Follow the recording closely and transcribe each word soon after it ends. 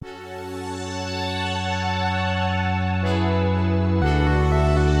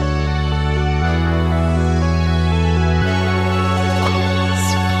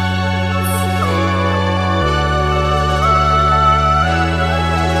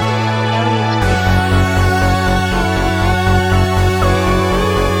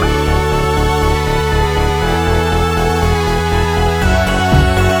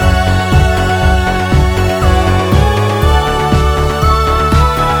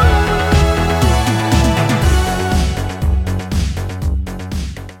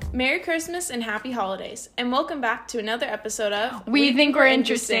Christmas and happy holidays, and welcome back to another episode of We Think We're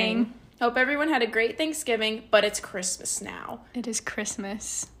Interesting. Hope everyone had a great Thanksgiving, but it's Christmas now. It is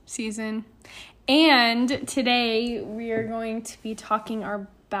Christmas season. And today we are going to be talking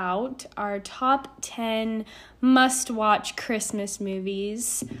about our top 10 must-watch Christmas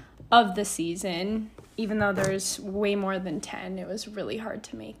movies of the season. Even though there's way more than 10, it was really hard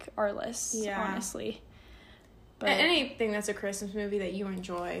to make our list, honestly. But anything that's a Christmas movie that you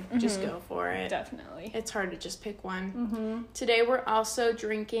enjoy, just go for it. Definitely. It's hard to just pick one. Today we're also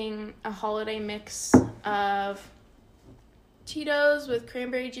drinking a holiday mix of Cheetos with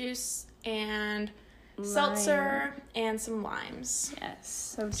cranberry juice and seltzer and some limes.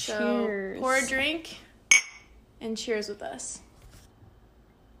 Yes. So cheers. Pour a drink and cheers with us.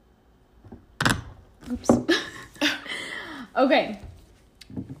 Oops. Okay.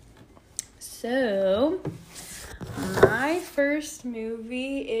 So, my first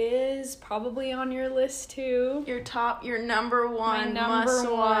movie is probably on your list too. Your number one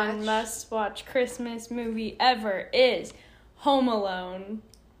must-watch Christmas movie ever is Home Alone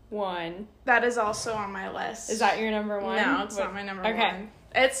 1. That is also on my list. Is that your number one? No, it's not my number one. Okay.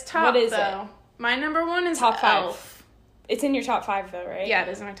 It's top, what is though. It? My number one is top 5. Elf. It's in your top 5 though, right? Yeah, it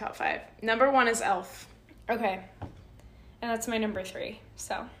is in my top 5. Number 1 is Elf. Okay. And that's my number 3,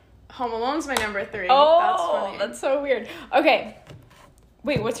 so. Home Alone's my number 3. Oh, that's funny. That's so weird. Okay.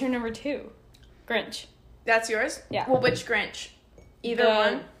 Wait, what's your number 2? Grinch. That's yours? Yeah. Well, which Grinch? Either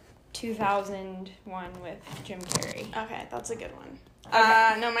one? 2001 with Jim Carrey. Okay, that's a good one.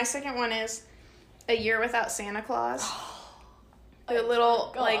 Okay. No, my second one is A Year Without Santa Claus. The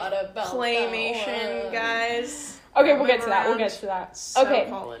little, claymation guys. Okay, we'll get to that. So okay,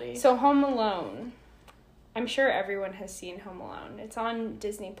 quality. So Home Alone. I'm sure everyone has seen Home Alone. It's on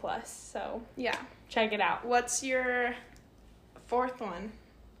Disney Plus, so yeah, check it out. What's your fourth one?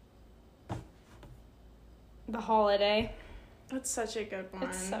 The Holiday. That's such a good one.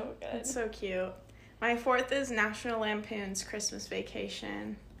 It's so good. It's so cute. My fourth is National Lampoon's Christmas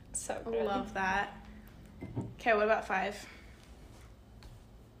Vacation. So I good. love that. Okay, what about 5?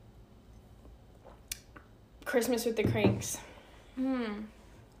 Christmas with the Cranks.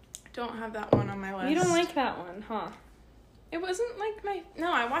 Don't have that one on my list. You don't like that one, huh? It wasn't like my...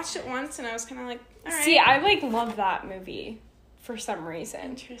 No, I watched it once and I was kind of like, all right. See, I love that movie for some reason.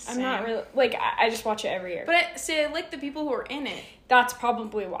 Interesting. I'm not really... I just watch it every year. But I like the people who are in it. That's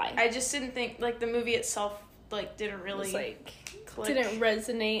probably why. I just didn't think, the movie itself, didn't really click. Didn't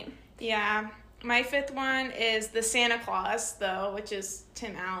resonate. Yeah. My 5th one is The Santa Claus, though, which is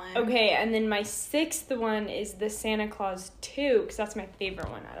Tim Allen. Okay, and then my 6th one is The Santa Claus 2, because that's my favorite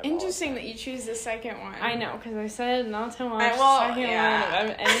one out of all. Interesting that you choose the second one. I know, because I said not to watch the second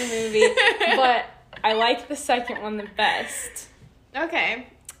one of any movie, but I like the second one the best. Okay.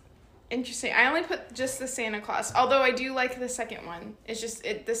 Interesting. I only put just The Santa Claus, although I do like the second one. It's just,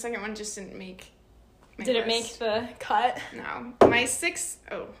 the second one just didn't make my Did list. it make the cut? No. My 6th...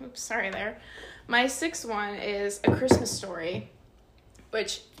 Oh, oops, sorry there. My 6th one is A Christmas Story,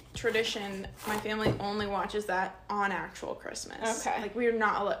 which tradition, my family only watches that on actual Christmas. Okay.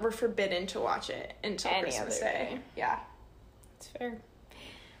 We're forbidden to watch it until Any Christmas other Day. Yeah. That's fair.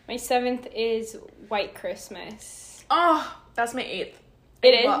 My 7th is White Christmas. Oh, that's my 8th. It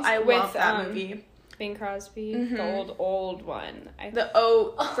is? I love with, that movie. Bing Crosby, the old one. The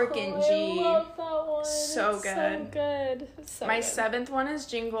O freaking G. I love that one. So it's good. So good. So My good. 7th one is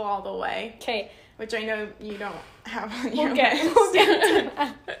Jingle All the Way. Okay. Which I know you don't have on We'll your get list. to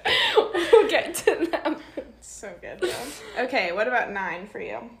that. We'll get to that. So good, though. Okay, what about 9 for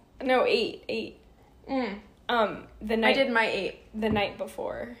you? No, 8. The night. I did my 8. The night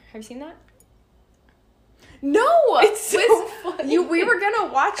before. Have you seen that? No! It's so funny. We were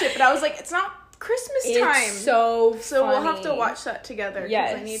gonna watch it, but I was like, it's not Christmas time. It's so So funny. we'll have to watch that together.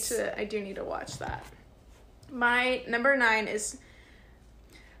 Yes. I do need to watch that. My number 9 is...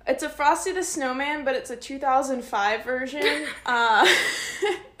 It's a Frosty the Snowman, but it's a 2005 version. I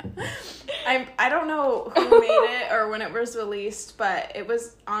don't know who made it or when it was released, but it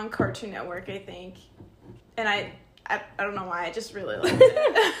was on Cartoon Network, I think. And I don't know why, I just really liked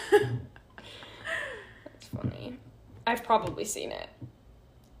it. That's funny. I've probably seen it.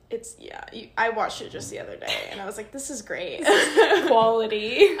 I watched it just the other day, and I was like, this is great.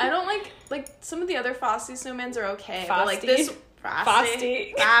 Quality. I don't like some of the other Frosty Snowmans are okay, but Frosty? this...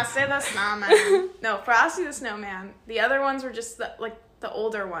 Frosty the Snowman. No, Frosty the Snowman. The other ones were just the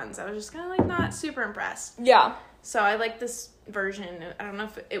older ones. I was just kind of not super impressed. Yeah. So I like this version. I don't know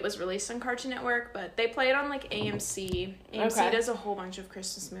if it was released on Cartoon Network, but they play it on AMC. AMC does a whole bunch of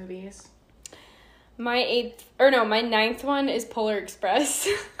Christmas movies. My ninth one is Polar Express.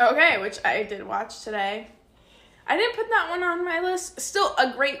 Okay, which I did watch today. I didn't put that one on my list. Still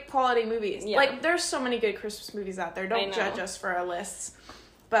a great quality movie. Yeah. Like, there's so many good Christmas movies out there. Don't judge us for our lists.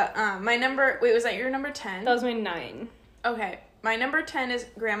 But was that your number 10? That was my 9. Okay. My number 10 is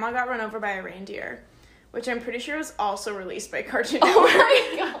Grandma Got Run Over by a Reindeer, which I'm pretty sure was also released by Cartoon Network.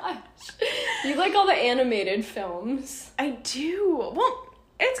 Oh my gosh. You like all the animated films. I do. Well,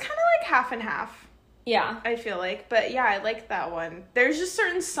 it's kind of like half and half. Yeah. I feel like. But yeah, I like that one. There's just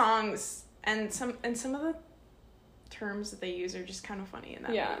certain songs and some of the terms that they use are just kind of funny in that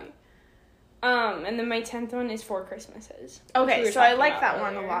movie. And then my 10th one is Four Christmases. Okay, so I like that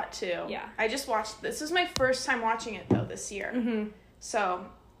one a lot too. Yeah. I just watched, this is my first time watching it though this year. Mm-hmm. So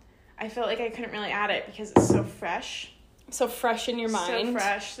I felt like I couldn't really add it because it's so fresh. So fresh in your mind. So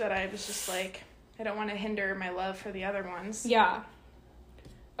fresh that I was just like, I don't want to hinder my love for the other ones. Yeah.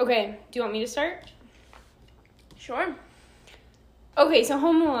 Okay, do you want me to start? Sure. Okay, so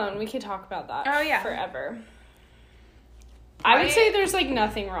Home Alone, we could talk about that forever. I would say there's, like,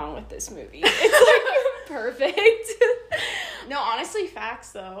 nothing wrong with this movie. It's, like, perfect. No, honestly,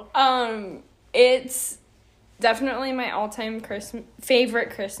 facts, though. It's definitely my all-time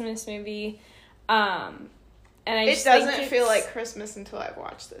favorite Christmas movie. And I just doesn't feel like Christmas until I've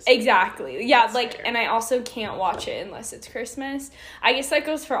watched this movie. Exactly. Yeah, That's like, fair. and I also can't watch it unless it's Christmas. I guess that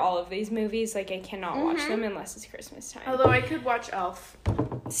goes for all of these movies. Like, I cannot watch them unless it's Christmas time. Although I could watch Elf.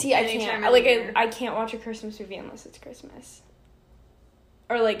 See, I can't. Like, I can't watch a Christmas movie unless it's Christmas.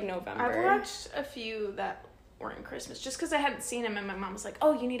 Or, like, November. I've watched a few that weren't Christmas just because I hadn't seen them and my mom was like,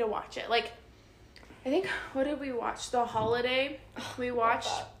 oh, you need to watch it. Like, I think, what did we watch? The Holiday. We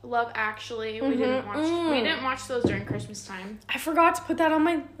watched Love Actually. We didn't watch those during Christmas time. I forgot to put that on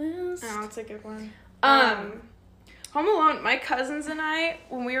my list. Oh, it's a good one. Home Alone, my cousins and I,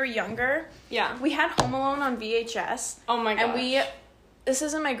 when we were younger, we had Home Alone on VHS. Oh my gosh. And this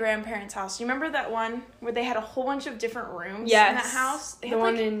is in my grandparents' house. You remember that one where they had a whole bunch of different rooms in that house? They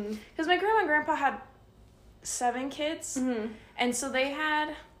had because my grandma and grandpa had 7 kids. Mm-hmm. And so they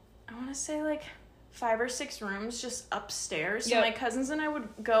had, I want to say, like, 5 or 6 rooms just upstairs. So my cousins and I would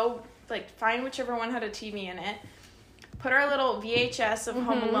go, like, find whichever one had a TV in it, put our little VHS of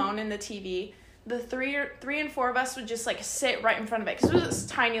Home Alone in the TV. The 3 and 4 of us would just, like, sit right in front of it. Because it was this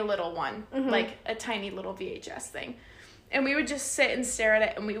tiny little one. Like, a tiny little VHS thing. And we would just sit and stare at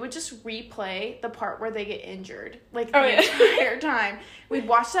it, and we would just replay the part where they get injured, like, the entire time. We'd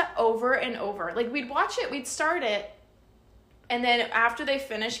watch that over and over. Like, we'd watch it, we'd start it, and then after they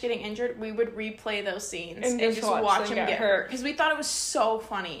finished getting injured, we would replay those scenes and just watch them get hurt. Because we thought it was so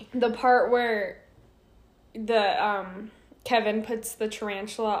funny. The part where Kevin puts the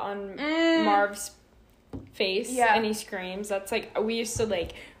tarantula on Marv's face, and he screams. That's, like, we used to,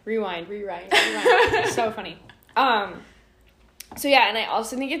 like, rewind. So funny. So yeah, and I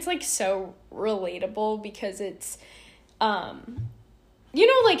also think it's, like, so relatable because it's, you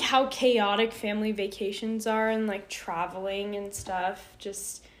know, like, how chaotic family vacations are and, like, traveling and stuff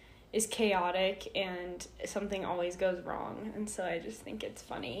just is chaotic and something always goes wrong. And so I just think it's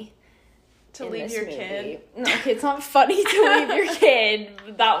funny. To leave your kid? No, okay, it's not funny to leave your kid.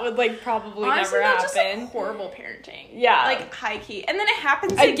 That would, like, probably honestly, never happen. Honestly, that's just, like, horrible parenting. Yeah. Like, high-key. And then it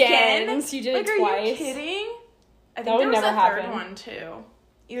happens again. So you did it twice. Like, are you kidding? I think that would there was never a happen. third one, too.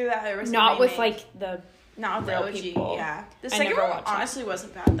 Either that or it was not with, like, the not with real the OG, people. Yeah. The second one honestly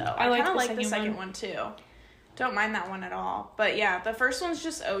wasn't bad, though. I kind of like the second one, too. Don't mind that one at all. But, yeah, the first one's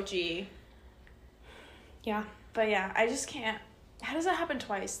just OG. Yeah. But, yeah, I just can't. How does that happen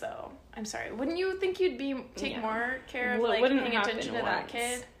twice, though? I'm sorry. Wouldn't you think you'd take more care of, like, paying attention to that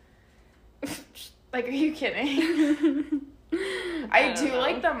kid? Like, are you kidding? I do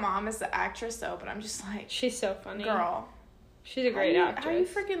like the mom as the actress, though, but I'm just like... She's so funny. Girl. She's a great actress. How do you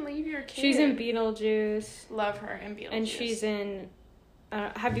freaking leave your kid? She's in Beetlejuice. Love her in Beetlejuice. And she's in...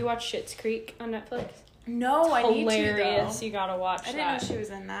 have you watched Schitt's Creek on Netflix? No, it's I need to, hilarious. though. You gotta watch that. I didn't know she was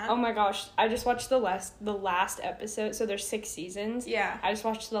in that. Oh my gosh. I just watched the last episode. So there's 6 seasons. Yeah. I just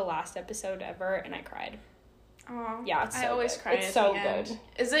watched the last episode ever, and I cried. Oh. Yeah, it's so I always good. cry It's at so the end. good.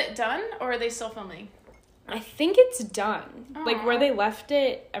 Is it done, or are they still filming? I think it's done. Aww. Like, where they left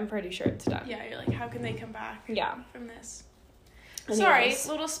it, I'm pretty sure it's done. Yeah, you're like, how can they come back from this? Anyways. Sorry,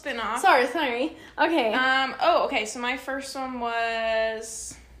 little spin-off. Sorry. Okay. Okay, so my first one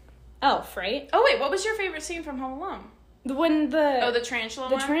was... Elf, right? Oh, wait, what was your favorite scene from Home Alone? The tarantula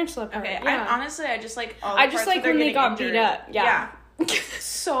one? The tarantula part, okay, yeah. I just like all the I just like when they got beat up. Yeah.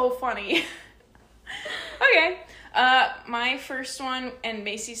 So funny. Okay. My first one and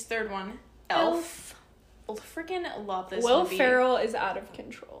Macy's third one, Elf. Freaking love this movie. Will Ferrell is out of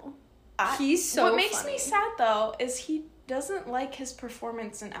control. He's so What makes funny. me sad, though, is he doesn't like his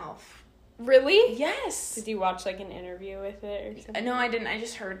performance in Elf. Really? Yes. Did you watch, like, an interview with it or something? No, I didn't. I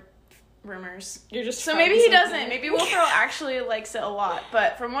just heard rumors. You're just So trying maybe he something. doesn't. Maybe Will Ferrell actually likes it a lot.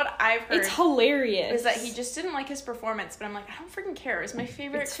 But from what I've heard, It's hilarious. is that he just didn't like his performance. But I'm like, I don't freaking care. It's my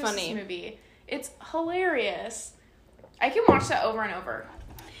favorite It's Christmas funny. movie. It's hilarious. I can watch that over and over.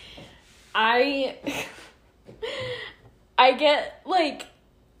 I get, like,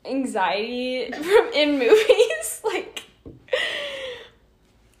 anxiety in movies. Like,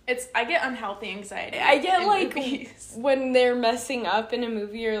 I get unhealthy anxiety. I get, in like, movies. when they're messing up in a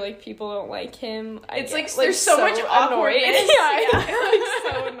movie or, like, people don't like him. It's get, there's so much awkwardness.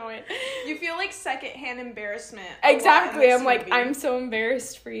 I'm so annoyed. You feel like secondhand embarrassment. Exactly. I'm like, movie. I'm so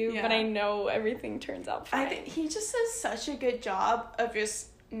embarrassed for you, Yeah. but I know everything turns out fine. I think he just does such a good job of just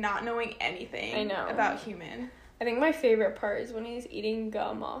not knowing anything I know. about human. I think my favorite part is when he's eating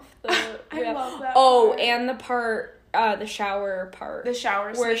gum off the... I love that Oh, part. and the part, the shower part. The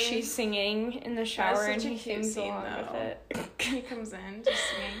shower where scene. she's singing in the shower such and a he cute sings scene, along though. with it. He comes in just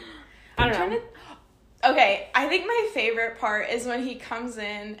singing. I don't know. Okay, I think my favorite part is when he comes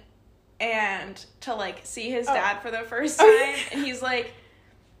in and to, like, see his dad for the first time, and he's like,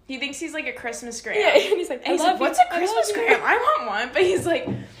 he thinks he's like a Christmas gram. Yeah, and he's like, And he's like, what's a Christmas gram? I want one. But he's like,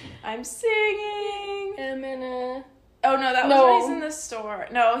 I'm singing. I'm in a... Oh, no, that was No. when he's in the store.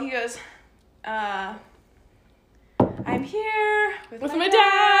 No, he goes, I'm here with my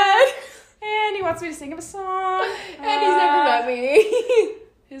dad. And he wants me to sing him a song. And he's never met me.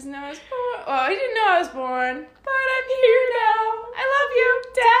 His name is born. Well, he didn't know I was born, but I'm here now. I love you,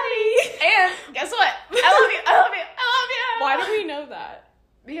 Daddy. And guess what? I love you. I love you. I love you. Why do we know that?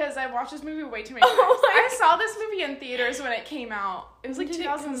 Because I watched this movie way too many times. Oh my I saw this movie in theaters when it came out. It was like Did it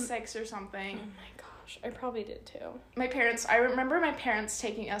come- 2006 or something. Oh my gosh, I probably did too. I remember my parents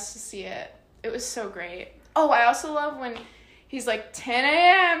taking us to see it. It was so great. Oh, I also love when he's like, 10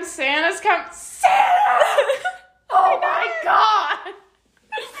 a.m., Santa's come. Santa! Oh my god!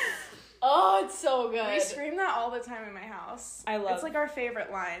 Oh, it's so We good. scream that all the time in my house. I love- It's like our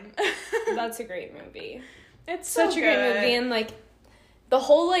favorite line. That's a great movie. It's Such so a great good. movie, and like the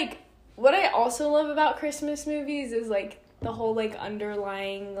whole like what I also love about Christmas movies is like the whole like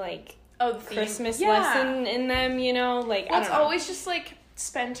underlying like Oh, the theme. Christmas Yeah. lesson in them, you know, like Well, I it's don't know. always just like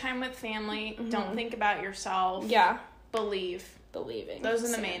spend time with family. Don't think about yourself. Yeah, Believe. believing. Those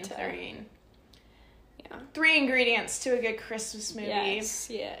are the main Santa. three. Yeah. 3 ingredients to a good Christmas movie.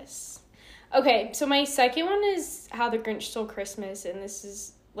 Yes. Okay, so my second one is How the Grinch Stole Christmas, and this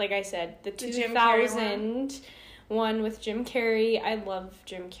is, like I said, the Jim Carrey 2000 one with Jim Carrey. I love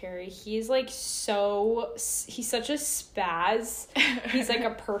Jim Carrey. He's like he's such a spaz. He's like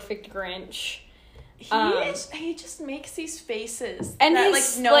a perfect Grinch. He just makes these faces And that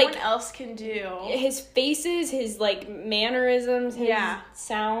his, like no like, one else can do. His faces, his like mannerisms, his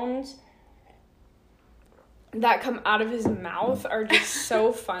sound that come out of his mouth are just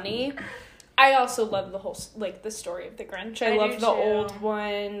so funny. I also love the whole, like, the story of the Grinch. I love do the too. old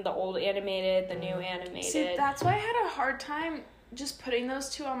one, the old animated, the new animated. See, that's why I had a hard time just putting those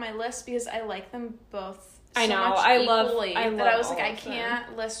two on my list because I like them both. I so know. much I love equally that I was like, all I of them.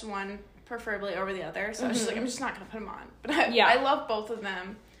 can't list one preferably over the other. So I was just like, I'm just not gonna put them on. But Yeah. I love both of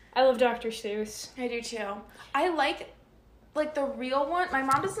them. I love Dr. Seuss. I do too. I like the real one. My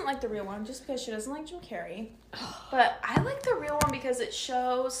mom doesn't like the real one just because she doesn't like Jim Carrey. But I like the real one because it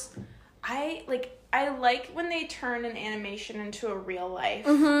shows. I like when they turn an animation into a real life.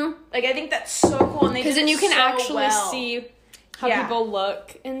 Mm-hmm. Like I think that's so cool, and they Because do then it you can so actually well. see how Yeah. people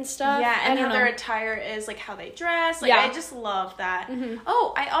look and stuff. Yeah, and I how don't their know. attire is, like how they dress. Like Yeah. I just love that. Mhm.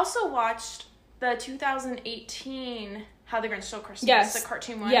 Oh, I also watched the 2018 How the Grinch Stole Christmas, Yes. the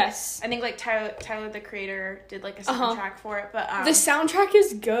cartoon one. Yes. I think like Tyler the Creator did like a Uh-huh. soundtrack for it, but The soundtrack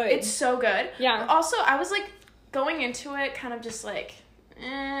is good. it's so good. Yeah. Also, I was like going into it kind of just like,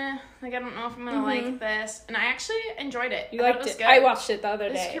 like I don't know if I'm gonna like this, and I actually enjoyed it. You I thought liked was it. good. I watched it the other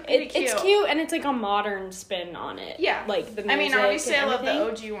It's day. pretty It's cute. cute and it's like a modern spin on it. Yeah. Like the music. I mean, obviously, and I love the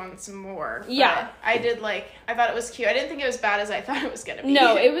everything. OG ones more. But Yeah. I did I thought it was cute. I didn't think it was bad as I thought it was gonna be.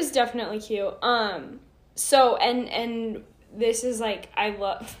 No, it was definitely cute. So and this is like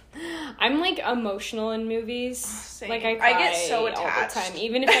I'm like emotional in movies. Same. Like I cry get so all the attached. time.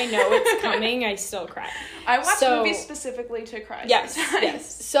 Even if I know it's coming, I still cry. I watch So- movies specifically to cry. Yes, sometimes.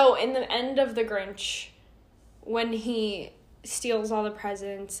 yes. So in the end of The Grinch, when he steals all the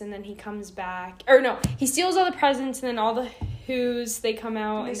presents and then he comes back, or no, he steals all the presents and then all the Who's they come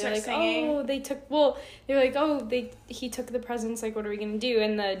out and they're like, singing. they're like, he took the presents. Like, what are we gonna do?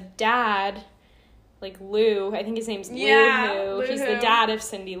 And the dad like Lou, I think his name's Yeah, Lou Who. Lou He's Who. the dad of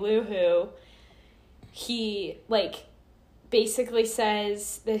Cindy Lou Who. He, like, basically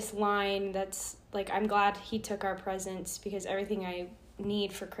says this line that's, like, I'm glad he took our presents because everything I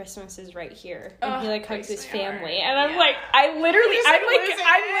need for Christmas is right here. And he, like, hugs his family. And I'm like, I'm literally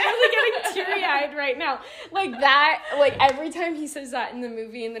getting teary-eyed right now. Like, that, like, every time he says that in the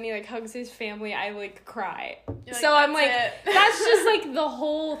movie and then he, like, hugs his family, I, like, cry. So I'm like, that's just, like, the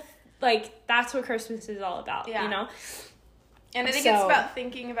whole, like, that's what Christmas is all about, you know? And I think it's about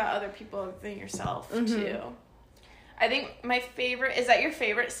thinking about other people other than yourself, too. I think my favorite... Is that your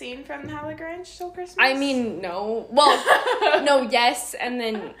favorite scene from How the Grinch Stole Christmas? I mean, no. Well, no, yes. And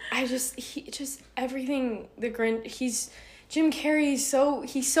then everything, the Grinch... Jim Carrey,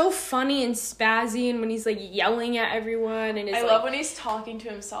 he's so funny and spazzy, and when he's, like, yelling at everyone, and I love when he's talking to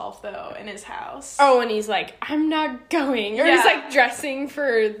himself, though, in his house. Oh, and he's like, I'm not going. Or he's, like, dressing for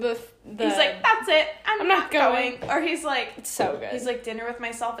the he's like, that's it. I'm not going. Or he's like... It's so good. He's like, dinner with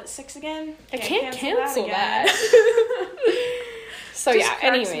myself at 6 again? I can't cancel that. So, yeah,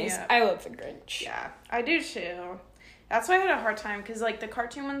 anyways, I love the Grinch. Yeah, I do, too. That's why I had a hard time, because, like, the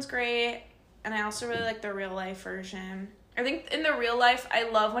cartoon one's great, and I also really like the real-life version. I think in the real life, I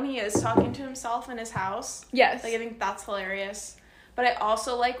love when he is talking to himself in his house. Yes. Like, I think that's hilarious. But I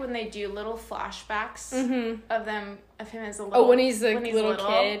also like when they do little flashbacks of him as a little... Oh, when he's a little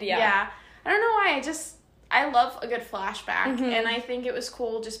kid, yeah. Yeah. I don't know why, I love a good flashback. And I think it was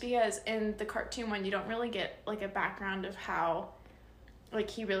cool just because in the cartoon one, you don't really get, like, a background of how, like,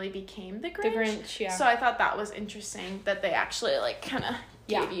 he really became the Grinch. The Grinch, yeah. So I thought that was interesting that they actually, like, kind of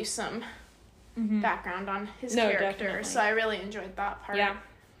gave you some... background on his character. Definitely. So I really enjoyed that part. Yeah.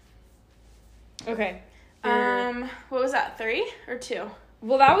 Okay. What was that, 3 or 2?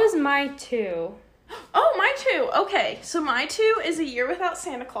 Well, that was my 2. Oh, my 2. Okay. So my 2 is A Year Without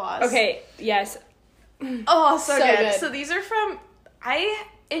Santa Claus. Okay, yes. Oh, so good. So these are from... I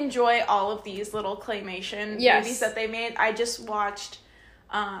enjoy all of these little claymation movies that they made. I just watched...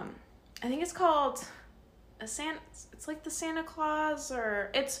 I think it's called... It's like the Santa Claus,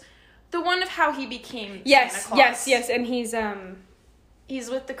 or... It's... The one of how he became Santa Claus. Yes, and he's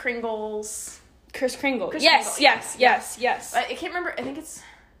with the Kringles. Kris Kringle. Yes. I can't remember. I think it's...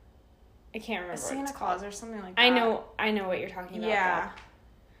 I can't remember. Santa Claus or something like that. I know what you're talking about. Yeah.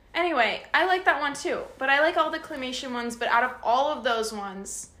 Anyway, I like that one too. But I like all the claymation ones. But out of all of those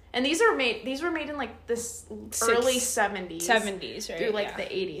ones... And these were made in, like, this early 70s. 70s, right? Through, like, the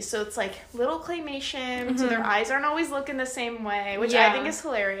 80s. So it's, like, little claymation. So their eyes aren't always looking the same way, which I think is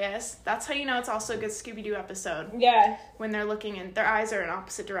hilarious. That's how you know it's also a good Scooby-Doo episode. Yeah. When they're looking in... Their eyes are in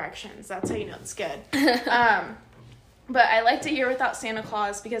opposite directions. That's how you know it's good. But I liked A Year Without Santa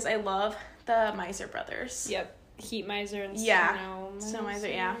Claus because I love the Miser Brothers. Yep. Heat Miser and Snow Miser,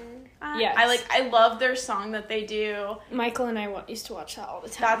 yeah. Yes. I love their song that they do. Michael and I used to watch that all the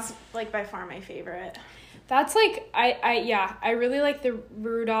time. That's, like, by far my favorite. That's, like, I really like the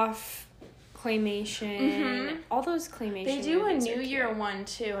Rudolph claymation. All those claymation They do a movies New Year one,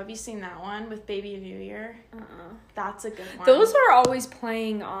 too. Have you seen that one with Baby New Year? That's a good one. Those are always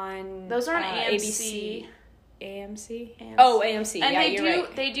playing on... Those are on ABC. AMC. Oh, AMC. And you're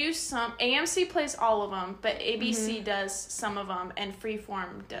right. They do some... AMC plays all of them, but ABC does some of them, and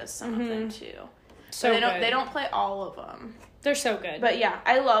Freeform does some of them, too. So they don't play all of them. They're so good. But, yeah,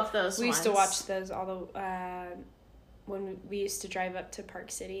 I love those We used to watch those when we used to drive up to Park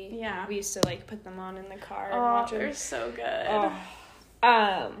City. Yeah. We used to, like, put them on in the car and watch them. They're so good.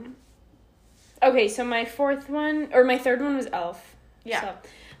 Okay, so my third one was Elf. Yeah. So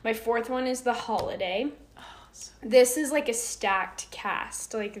my fourth one is The Holiday. This is, like, a stacked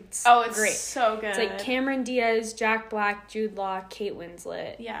cast. Like, it's great. So good. It's, like, Cameron Diaz, Jack Black, Jude Law, Kate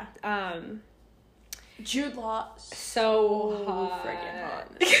Winslet. Yeah. Jude Law, so freaking hot.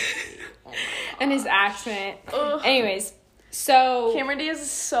 Oh and his accent. Anyways, so... Cameron Diaz is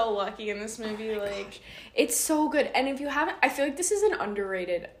so lucky in this movie. Like, it's so good. And if you haven't... I feel like this is an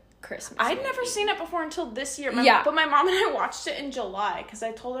underrated Christmas movie. I'd never seen it before until this year. But my mom and I watched it in July because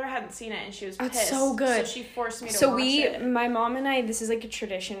I told her I hadn't seen it and she was pissed. It's so good. So she forced me to watch it. My mom and I, this is like a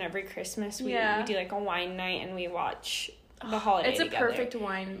tradition every Christmas. We do like a wine night and we watch The Holiday It's a together. perfect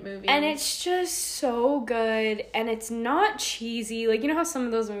wine movie. And it's just so good. And it's not cheesy. Like, you know how some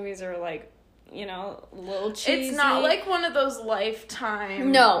of those movies are like, you know, a little cheesy? It's not like one of those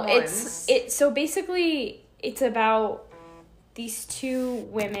Lifetime ones. It's so basically it's about these two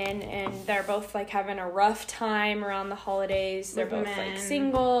women, and they're both, like, having a rough time around the holidays. They're both, like,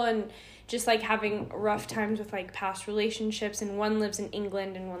 single and just, like, having rough times with, like, past relationships, and one lives in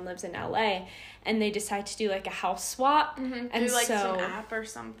England and one lives in LA, and they decide to do, like, a house swap. And through, like, some app or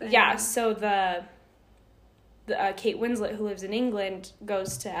something. Yeah, so Kate Winslet, who lives in England,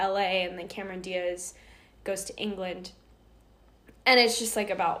 goes to LA, and then Cameron Diaz goes to England. And it's just,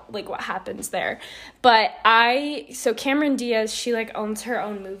 like, about, like, what happens there. But so Cameron Diaz, she, like, owns her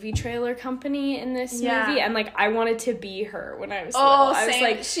own movie trailer company in this movie. And, like, I wanted to be her when I was little. I was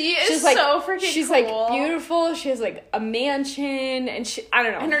like, she's like, so freaking she's, cool. like, beautiful. She has, like, a mansion. And I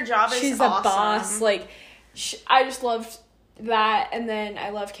don't know. And her job is she's awesome. A boss. Like, I just loved that. And then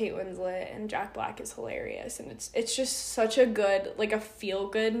I love Kate Winslet. And Jack Black is hilarious. And it's just such a good, like, a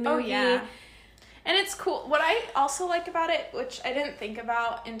feel-good movie. Oh, yeah. And it's cool. What I also like about it, which I didn't think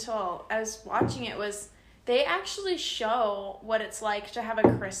about until I was watching it, was they actually show what it's like to have a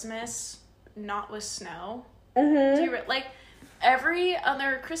Christmas not with snow. Mm-hmm. Like, every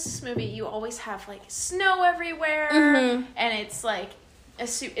other Christmas movie, you always have, like, snow everywhere. Mm-hmm. And it's, like,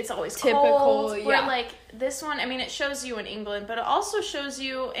 it's always typical, cold. yeah. Where, like, this one, I mean, it shows you in England, but it also shows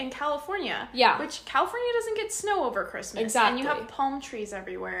you in California. Yeah. Which California doesn't get snow over Christmas. Exactly. And you have palm trees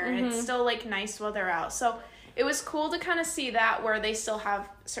everywhere, and it's still, like, nice weather out. So it was cool to kind of see that, where they still have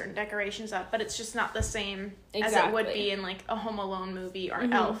certain decorations up, but it's just not the same as it would be in, like, a Home Alone movie or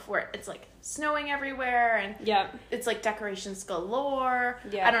Elf, where it's, like, snowing everywhere, and it's, like, decorations galore.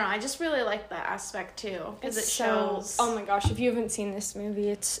 Yeah. I don't know, I just really like that aspect, too, because it shows... Oh, my gosh, if you haven't seen this movie,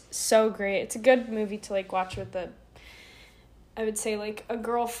 it's so great. It's a good movie to, like, watch with I would say, like, a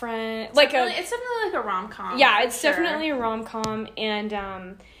girlfriend. It's definitely, like, a rom-com. Yeah, it's definitely a rom-com,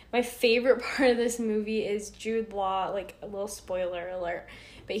 and, my favorite part of this movie is Jude Law, like, a little spoiler alert,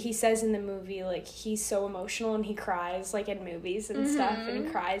 but he says in the movie, like, he's so emotional and he cries, like, in movies and stuff, and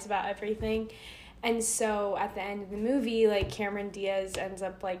he cries about everything. And so at the end of the movie, like, Cameron Diaz ends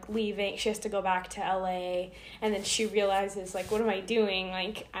up, like, leaving. She has to go back to LA, and then she realizes, like, what am I doing?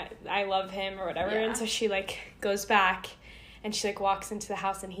 Like, I love him or whatever. Yeah. And so she, like, goes back. And she, like, walks into the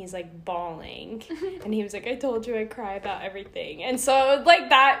house, and he's, like, bawling. And he was like, I told you I'd cry about everything. And so, like,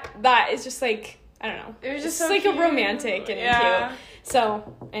 that is just, like, I don't know. It was just so like, cute. A romantic and cute.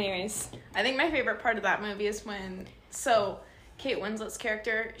 So, anyways. I think my favorite part of that movie is when, Kate Winslet's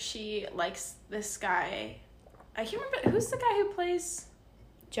character, she likes this guy. I can't remember, who's the guy who plays...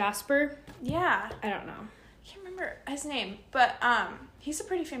 Jasper? Yeah. I don't know. I can't remember his name. But, he's a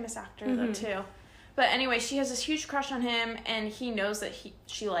pretty famous actor, though, too. But anyway, she has this huge crush on him, and he knows that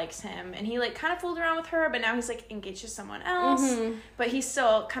she likes him. And he, like, kind of fooled around with her, but now he's, like, engaged to someone else. Mm-hmm. But he's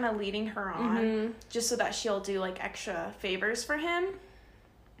still kind of leading her on, just so that she'll do, like, extra favors for him.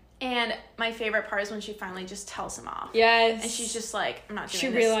 And my favorite part is when she finally just tells him off. Yes. And she's just like, I'm not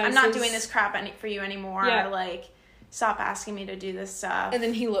doing this. I'm not doing this crap for you anymore. Yeah. Like, stop asking me to do this stuff. And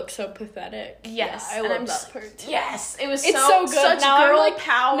then he looks so pathetic. Yes. Yeah, I love that part too. Yes. It's so good. Such now girl I'm, like,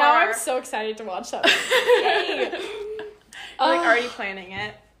 power. Now I'm so excited to watch that. Yay. You're, like, already planning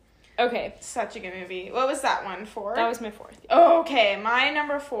it. Okay. Such a good movie. What was that one for? That was my fourth. Oh, okay. My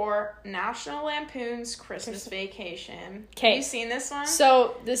number 4, National Lampoon's Christmas Vacation. Okay. Have you seen this one?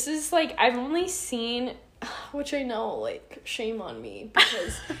 So, this is, like, I've only seen, which I know, like, shame on me,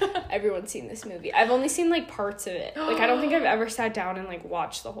 because everyone's seen this movie. I've only seen, like, parts of it. Like, I don't think I've ever sat down and, like,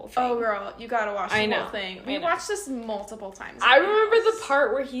 watched the whole thing. Oh, girl. You gotta watch the whole thing. We watched this multiple times. I remember the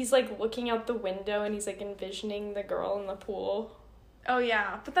part where he's, like, looking out the window and he's, like, envisioning the girl in the pool. Oh,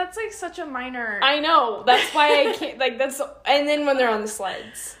 yeah. But that's, like, such a minor... I know. That's why I can't... Like, that's... And then when they're on the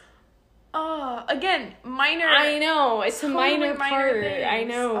sleds. Oh, again, minor... I know. It's totally a minor part. Things. I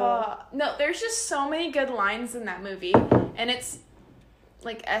know. No, there's just so many good lines in that movie. And it's,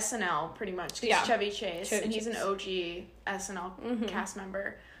 like, SNL, pretty much. Yeah. Chevy Chase. And he's an OG SNL cast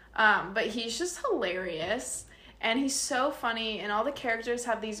member. But he's just hilarious. And he's so funny. And all the characters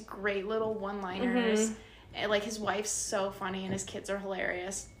have these great little one-liners. And, like, his wife's so funny, and his kids are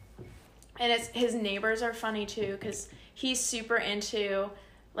hilarious. And his neighbors are funny, too, because he's super into,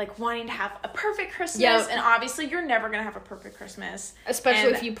 like, wanting to have a perfect Christmas. Yep. And obviously, you're never going to have a perfect Christmas.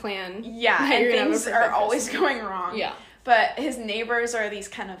 Especially if you plan. Yeah, and things are always going wrong. Yeah. But his neighbors are these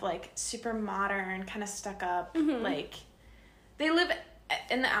kind of, like, super modern, kind of stuck up. Like, they live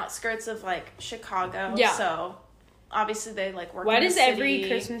in the outskirts of, like, Chicago. Yeah. So... Obviously, they, like, work in the city. Why does every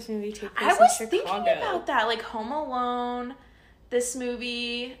Christmas movie take place in Chicago? I was thinking about that. Like, Home Alone, this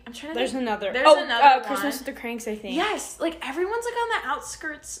movie. I'm trying to There's think. another. There's another one. Christmas with the Cranks, I think. Yes. Like, everyone's, like, on the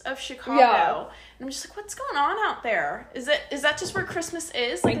outskirts of Chicago. Yeah. And I'm just like, what's going on out there? Is that just where Christmas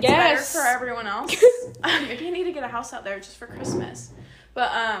is? Like, I it's guess. better for everyone else? Maybe I need to get a house out there just for Christmas. But,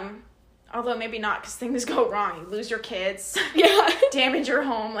 although maybe not, because things go wrong. You lose your kids. Yeah. Damage your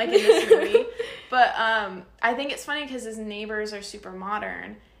home, like in this movie. But I think it's funny because his neighbors are super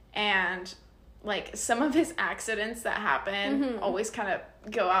modern. And like, some of his accidents that happen always kind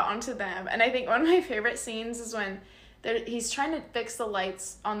of go out onto them. And I think one of my favorite scenes is when he's trying to fix the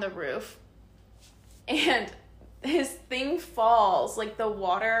lights on the roof, and his thing falls, like, the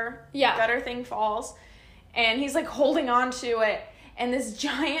water gutter thing falls, and he's, like, holding on to it, and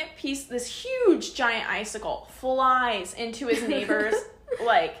this huge giant icicle flies into his neighbor's,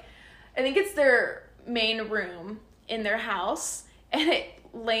 like, I think it's their main room in their house, and it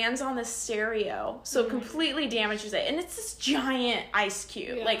lands on the stereo, so it completely damages it. And it's this giant ice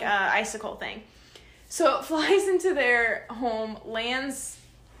cube, like icicle thing. So it flies into their home, lands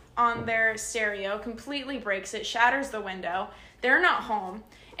on their stereo, completely breaks it, shatters the window. They're not home,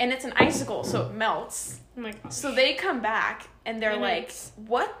 and it's an icicle, so it melts. Oh my gosh. So they come back, and they're like,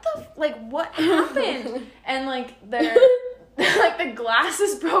 what happened? And, like, they're... like, the glass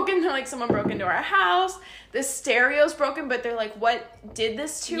is broken. They're like, someone broke into our house. The stereo's broken, but they're like, what did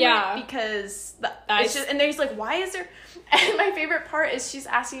this to it? Because it's just, and he's like, why is there... And my favorite part is she's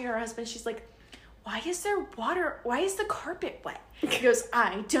asking her husband, she's like, why is there water? Why is the carpet wet? He goes,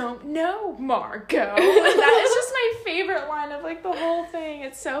 I don't know, Margot. And that is just my favorite line of, like, the whole thing.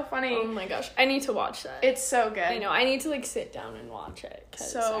 It's so funny. Oh my gosh. I need to watch that. It's so good. I know. I need to, like, sit down and watch it.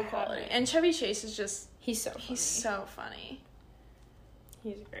 So quality. And Chevy Chase is just... He's so funny.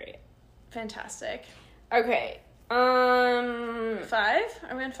 He's great. Fantastic. Okay. 5? Are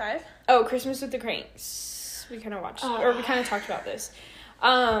we on 5? Oh, Christmas with the Cranks. We kind of watched, or we kind of talked about this.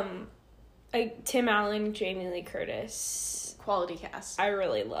 Like Tim Allen, Jamie Lee Curtis. Quality cast. I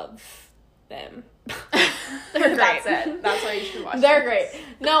really love them. They're great. That's it. That's why you should watch They're great.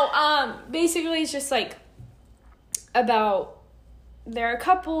 No, basically it's just, like, about... They're a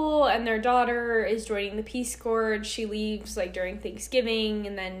couple, and their daughter is joining the Peace Corps. She leaves, like, during Thanksgiving,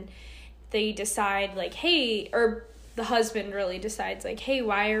 and then they decide, like, hey, or the husband really decides, like, hey,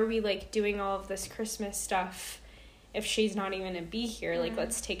 why are we, like, doing all of this Christmas stuff if she's not even gonna be here? Like,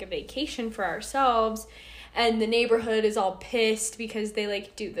 let's take a vacation for ourselves. And the neighborhood is all pissed because they,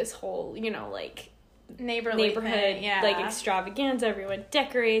 like, do this whole, you know, like, neighborhood thing, like, extravaganza. Everyone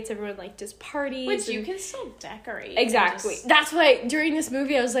decorates, everyone, like, does parties, which you can still decorate. Exactly. That's why during this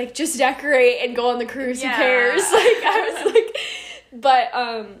movie I was like, just decorate and go on the cruise. Who cares? Like, I was like, but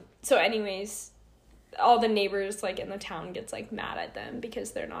so anyways, all the neighbors, like, in the town gets, like, mad at them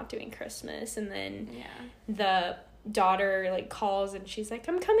because they're not doing Christmas. And then the daughter, like, calls and she's like,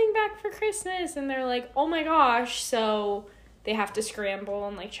 I'm coming back for Christmas. And they're like, oh my gosh. So they have to scramble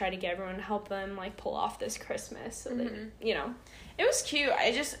and, like, try to get everyone to help them, like, pull off this Christmas. So that, you know. It was cute.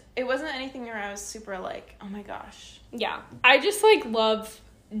 It wasn't anything where I was super, like, oh my gosh. Yeah. I just, like, love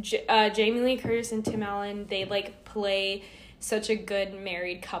Jamie Lee Curtis and Tim Allen. They, like, play such a good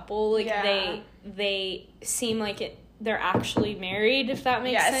married couple. Like, they seem like they're actually married, if that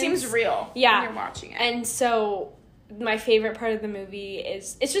makes sense. Yeah, it seems real when you're watching it. And so my favorite part of the movie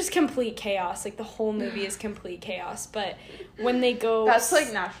is, it's just complete chaos. Like, the whole movie is complete chaos. But when they go... That's,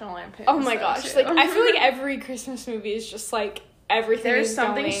 like, National Lampoon. Oh, my gosh. Like, I feel like every Christmas movie is just, like, everything There's is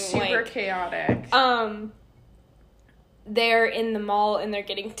something going, super like, chaotic. They're in the mall and they're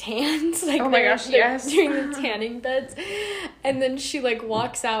getting tans. Like, oh my gosh, yes. Doing the tanning beds. And then she, like,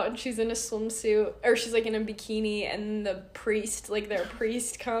 walks out and she's in a swimsuit, or she's, like, in a bikini, and the priest, like, their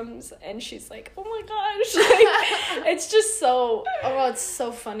priest comes and she's like, oh my gosh. Like, it's just so, it's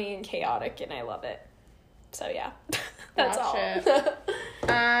so funny and chaotic, and I love it. So, yeah. That's all. So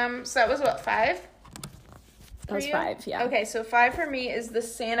that was what, 5? That was 5, yeah. Okay, so 5 for me is the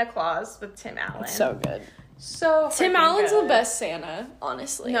Santa Claus with Tim Allen. It's so good. So Tim Allen's the best Santa,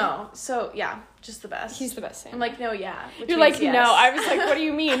 honestly. No, so yeah, just the best. He's the best Santa. I'm like, no, yeah. You're like, yes. No. I was like, what do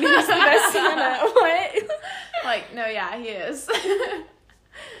you mean? He's the best Santa. What? Like, no, yeah, he is.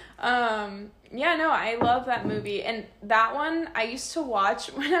 Yeah, no, I love that movie. And that one I used to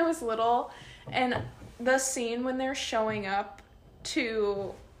watch when I was little, and the scene when they're showing up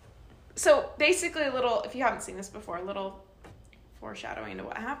to... So basically, if you haven't seen this before, a little foreshadowing to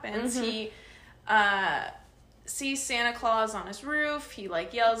what happens. He sees Santa Claus on his roof. He,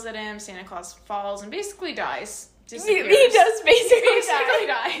 like, yells at him. Santa Claus falls and basically dies. He does basically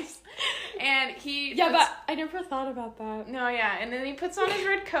dies. And but I never thought about that. No, yeah. And then he puts on his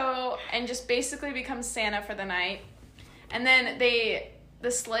red coat and just basically becomes Santa for the night. And then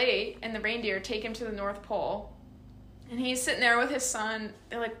the sleigh and the reindeer take him to the North Pole. And he's sitting there with his son.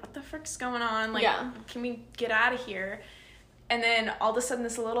 They're like, what the frick's going on? Like, can we get out of here? And then all of a sudden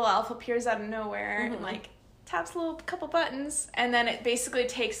this little elf appears out of nowhere and, like, taps a couple buttons. And then it basically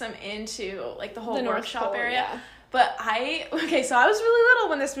takes them into, like, the whole workshop area. Yeah. But so I was really little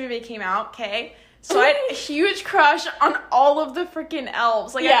when this movie came out, okay? So I had a huge crush on all of the freaking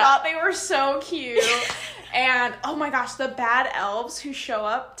elves. Like, I thought they were so cute. And, oh my gosh, the bad elves who show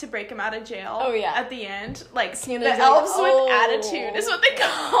up to break him out of jail at the end. Like, Santa's the elves with attitude is what they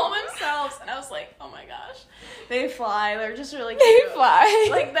call themselves. And I was like, oh my gosh. They fly. They're just really cute. They fly.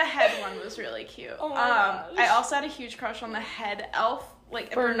 Like, the head one was really cute. Oh my gosh. I also had a huge crush on the head elf.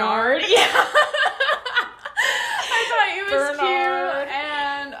 Like, Bernard. Yeah. I thought he was Bernard. cute.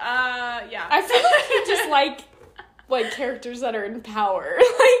 And, yeah. I feel like you just like characters that are in power.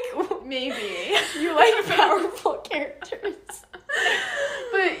 Like, maybe. you like powerful characters.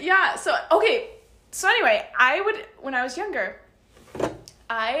 But yeah, so anyway, when I was younger,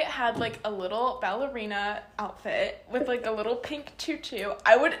 I had like a little ballerina outfit with like a little pink tutu.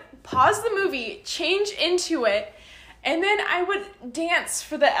 I would pause the movie, change into it, and then I would dance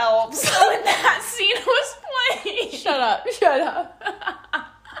for the elves when that scene was playing. Shut up.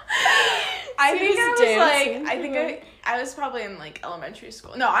 I was probably in like elementary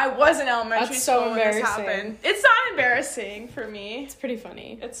school. No, I was in elementary school when this happened. It's not embarrassing for me. It's pretty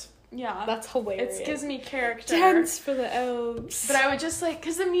funny. That's hilarious. It gives me character. Dance for the elves. But I would just like,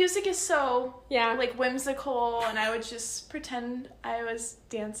 because the music is so like whimsical, and I would just pretend I was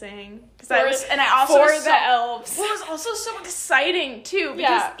dancing the elves. Well, it was also so exciting too,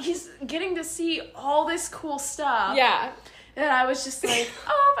 because he's getting to see all this cool stuff. Yeah. And I was just like,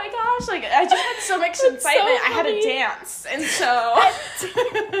 oh my gosh, like I just had so much excitement. So I had to dance, and so.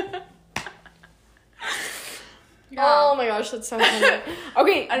 Yeah. Oh my gosh, that's so funny.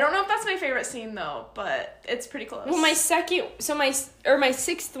 Okay, I don't know if that's my favorite scene though, but it's pretty close. Well, my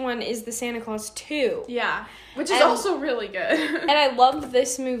sixth one is the Santa Claus 2. Yeah, which is also really good. And I love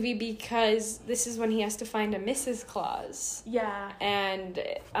this movie because this is when he has to find a Mrs. Claus. Yeah. And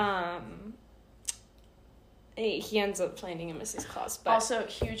he ends up finding a Mrs. Claus. But also,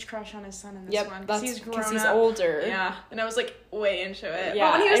 huge crush on his son in this one. Because he's older. Yeah. And I was like way into it.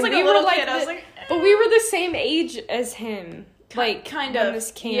 Yeah. But when he was like a little kid, I was like, But we were the same age as him. Like, kind when of.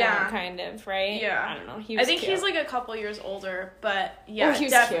 this came out, kind of, right? Yeah. I don't know. He was cute. he's like a couple years older, but yeah. he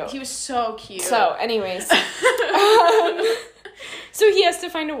was cute. He was so cute. So, anyways. So he has to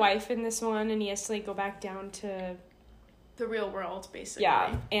find a wife in this one, and he has to like go back down to the real world, basically.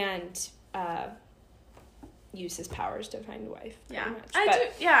 Yeah. And use his powers to find a wife. Yeah,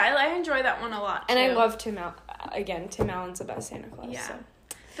 I enjoy that one a lot too. And I love Tim Allen's the best Santa Claus. Yeah. So.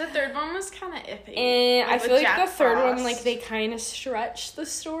 The third one was kind of iffy. And I feel like Jack the third Frost. one, like, they kind of stretched the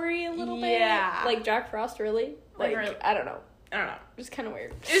story a little bit. Yeah. Like, Jack Frost, really? Like, I don't know. It was kind of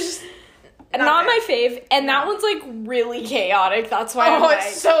weird. It was just... Not my fave. And that one's, like, really chaotic. That's why I'm like...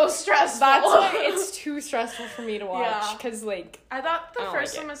 it's so stressful. That's why it's too stressful for me to watch. Because, like... I thought the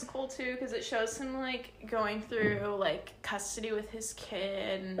first one was cool, too, because it shows him, like, going through, like, custody with his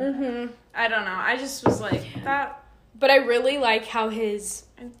kid. And I don't know. I just was like, that... But I really like how his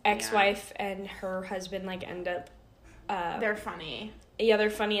ex-wife and her husband, like, end up... they're funny. Yeah, they're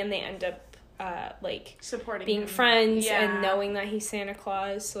funny, and they end up... like supporting being him. friends and knowing that he's Santa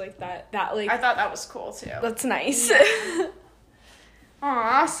Claus, so like that like I thought that was cool too. That's nice. Yeah.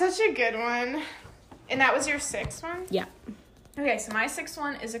 Aw, such a good one. And that was your sixth one? Yeah. Okay, so my sixth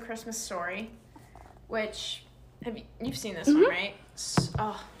one is A Christmas Story, which you've seen this one, right?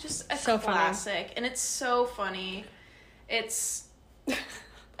 Just a classic, funny. And it's so funny. It's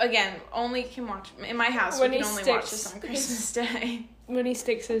again only can watch in my house. We can only watch this on Christmas Day. When he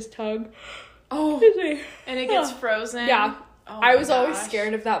sticks his tongue. Oh, and it gets frozen. Yeah. Oh I was always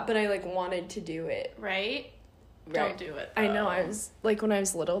scared of that, but I, like, wanted to do it. Right? Don't do it, though. I know. I was, like, when I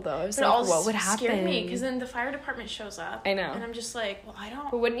was little, though, I was like, what would happen? It scared me, because then the fire department shows up. I know. And I'm just like, well, I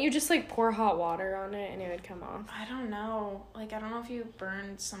don't... But wouldn't you just, like, pour hot water on it and it would come off? I don't know. Like, I don't know if you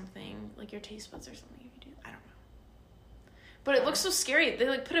burned something, like your taste buds or something. If you do, I don't know. But it looks so scary. They,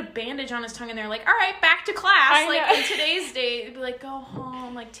 like, put a bandage on his tongue, and they're like, all right, back to class. Like, in today's day, it'd be like, go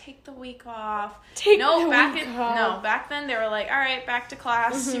home, like, take the week off. Back then, they were like, all right, back to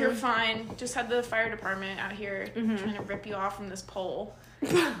class. You're fine. Just had the fire department out here trying to rip you off from this pole.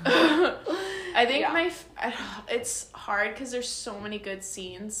 I think it's hard because there's so many good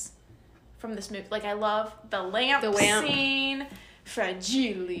scenes from this movie. Like, I love the lamp scene.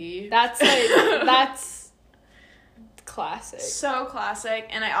 Fragile. That's classic. So classic.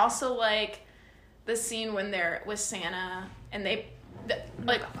 And I also like the scene when they're with Santa and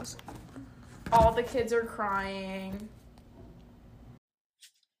all the kids are crying.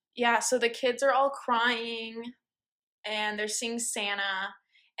 Yeah, so the kids are all crying and they're seeing Santa,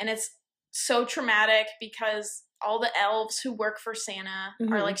 and it's so traumatic because all the elves who work for Santa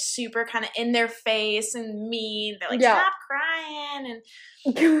Mhm. are, like, super kind of in their face and mean. They're like, Yeah. stop crying.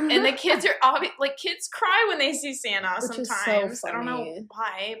 And the kids are, like, kids cry when they see Santa Which sometimes. is so I don't know funny.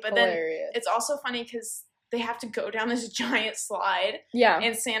 why. But Hilarious. then it's also funny because they have to go down this giant slide. Yeah.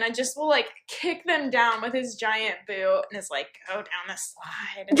 And Santa just will, like, kick them down with his giant boot and is like, go down the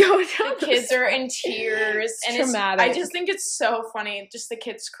slide. And the kids are in tears. It's and traumatic. I just think it's so funny. Just the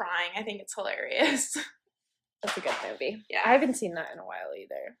kids crying. I think it's hilarious. That's a good movie. Yeah. I haven't seen that in a while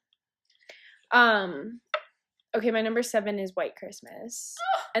either. Okay, my number 7 is White Christmas.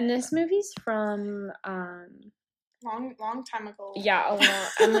 And this movie's from Long time ago. yeah,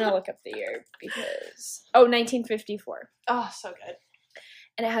 I'm gonna look up the year because 1954. Oh, so good.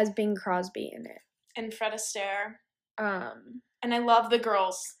 And it has Bing Crosby in it. And Fred Astaire. Um And I love the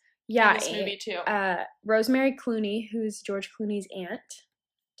girls yeah, in this movie too. Rosemary Clooney, who's George Clooney's aunt.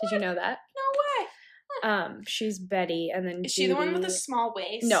 Did you know that? No way. She's Betty, and then Is she the one with the small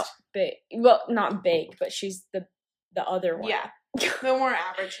waist? No, big. Well, not big, but she's the other one. Yeah. The more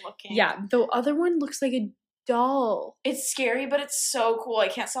average looking. Yeah, the other one looks like a doll. It's scary, but it's so cool. I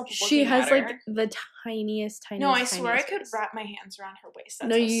can't stop looking She has at her. like the tiniest. No, I swear I tiniest could waist. wrap my hands around her waist. That's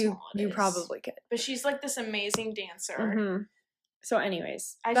No, how you small it is. probably could. But she's like this amazing dancer. Mm-hmm. So,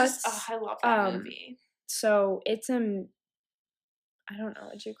 anyways, I love that movie. So it's I don't know.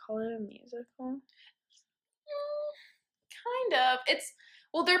 Would you call it a musical? Kind of.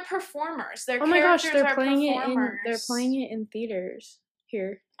 They're performers. Their Oh my gosh, characters they're are playing performers. they're playing it in theaters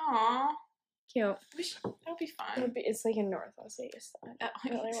here. Aw. Cute. That would be fun. It's like in North Las Vegas. I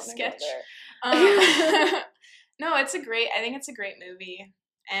don't really want to go Sketch. there. No, I think it's a great movie.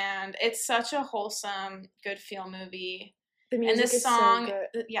 And it's such a wholesome, good feel movie. The music And this is song, so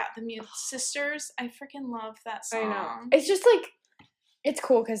good. the Sisters, I freaking love that song. I know. It's just like, it's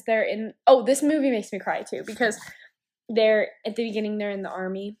cool because they're in. Oh, this movie makes me cry too because they're at the beginning. They're in the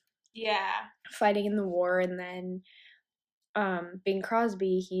army. Yeah. Fighting in the war, and then, Bing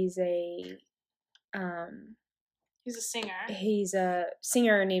Crosby. He's a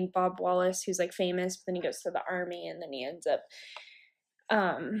singer named Bob Wallace who's like famous. But then he goes to the army, and then he ends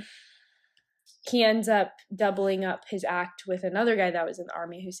up doubling up his act with another guy that was in the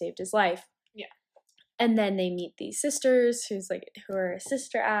army who saved his life. Yeah. And then they meet these sisters who are a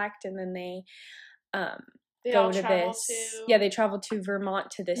sister act, and then they go to this. Yeah, they travel to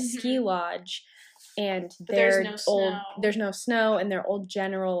Vermont to this ski lodge, and there's no snow, and their old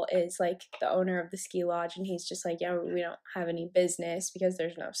general is like the owner of the ski lodge, and he's just like, yeah, we don't have any business because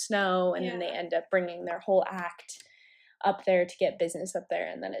there's no snow, and then they end up bringing their whole act up there to get business up there,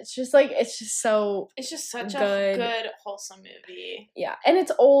 and then it's just such such a good wholesome movie. Yeah, and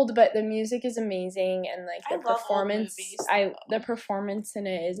it's old, but the music is amazing, and like the performance the performance in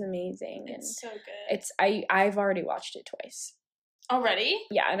it is amazing. It's so good. I've already watched it twice already.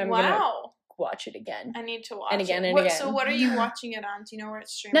 Yeah, and I'm gonna watch it again. I need to watch and again it. and again. So what are you watching it on? Do you know where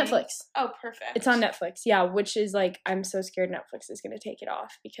it's streaming? Netflix. Oh, perfect. It's on Netflix. Yeah, which is like, I'm so scared Netflix is gonna take it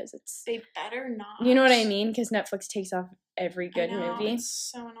off because they better not. You know what I mean? Because Netflix takes off every good movie. It's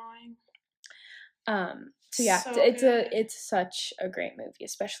so annoying. So yeah, it's such a great movie,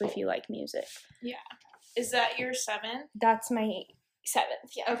 especially if you like music. Yeah. Is that your 7th? That's my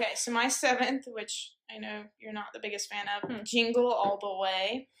 7th. Yeah. Okay, so my 7th, which I know you're not the biggest fan of, Jingle All the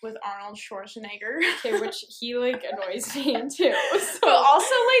Way with Arnold Schwarzenegger. Okay, which he like annoys me too. So. But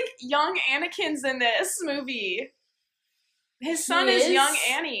also like young Anakin's in this movie. His son is young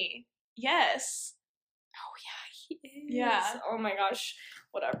Annie. Yes. Oh yeah, he is. Yeah. Oh my gosh.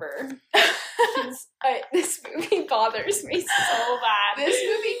 Whatever. This movie bothers me so bad. This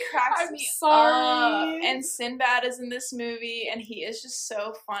movie cracks me sorry. up. And Sinbad is in this movie, and he is just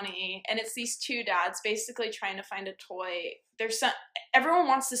so funny. And it's these two dads basically trying to find a toy. Everyone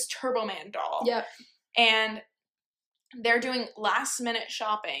wants this Turbo Man doll. Yep. And they're doing last minute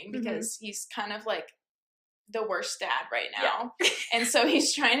shopping because he's kind of like the worst dad right now. Yeah. And so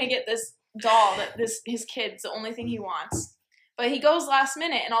he's trying to get this doll that his kid's the only thing he wants. But he goes last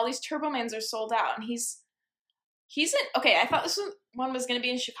minute, and all these Turbo Mans are sold out, and he's in. Okay, I thought this one was going to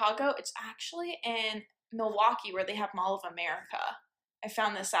be in Chicago. It's actually in Milwaukee, where they have Mall of America. I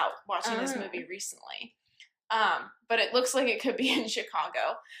found this out watching this movie recently. But it looks like it could be in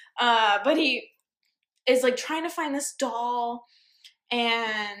Chicago. But he is like trying to find this doll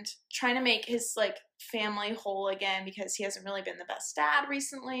and trying to make his like family whole again because he hasn't really been the best dad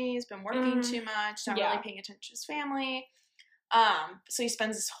recently. He's been working too much, not really paying attention to his family. So he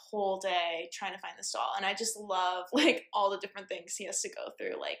spends this whole day trying to find this doll, and I just love like all the different things he has to go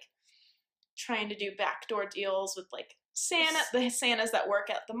through, like trying to do backdoor deals with like the Santas that work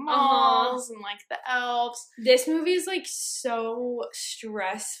at the malls and like the elves. This movie is like so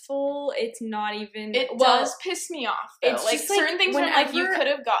stressful. It's not even. It does piss me off though. It's Like just, like, certain things where like you could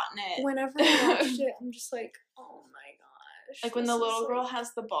have gotten it. Whenever I watched it, I'm just like, oh my gosh. Like when the little girl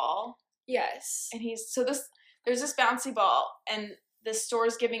has the ball. Yes. And there's this bouncy ball, and the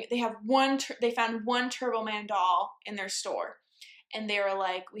store's they found one Turbo Man doll in their store, and they were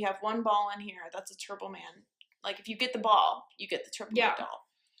like, we have one ball in here that's a Turbo Man. Like, if you get the ball, you get the Turbo Man doll.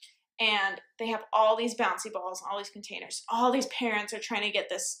 And they have all these bouncy balls and all these containers. All these parents are trying to get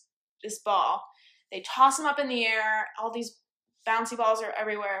this ball. They toss them up in the air. All these bouncy balls are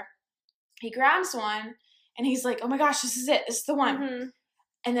everywhere. He grabs one, and he's like, oh my gosh, this is it. This is the one. Mm-hmm.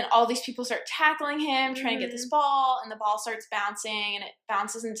 And then all these people start tackling him, trying to get this ball, and the ball starts bouncing, and it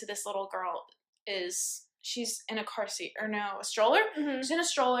bounces into this little girl. She's in a car seat, or no, a stroller? Mm-hmm. She's in a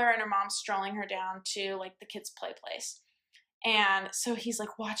stroller, and her mom's strolling her down to, like, the kids' play place. And so he's,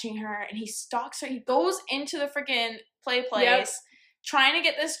 like, watching her, and he stalks her. He goes into the freaking play place, trying to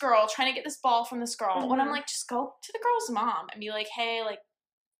get this ball from this girl. Mm-hmm. When I'm like, just go to the girl's mom and be like, hey, like,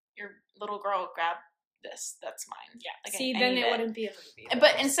 your little girl grabbed this. That's mine. Yeah. Like, see, then it wouldn't be a movie.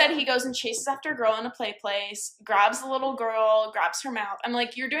 But instead, he goes and chases after a girl in a play place, grabs the little girl, grabs her mouth. I'm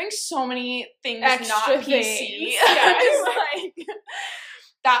like, you're doing so many things extra not PC. Yes. Like,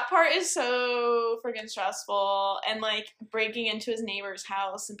 that part is so freaking stressful. And, like, breaking into his neighbor's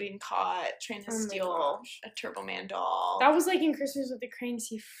house and being caught trying to steal a Turbo Man doll. That was like in Christmas with the Cranes.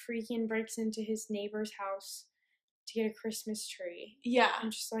 He freaking breaks into his neighbor's house to get a Christmas tree. Yeah.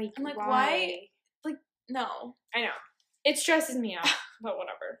 I'm just like, why? Like, no. I know. It stresses me out, but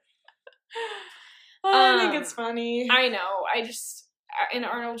whatever. I think it's funny. I know. And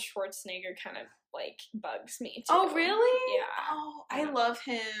Arnold Schwarzenegger kind of, like, bugs me, too. Oh, really? Yeah. Oh, I love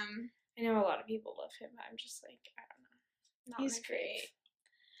him. I know a lot of people love him, but I'm just like, I don't know. He's great.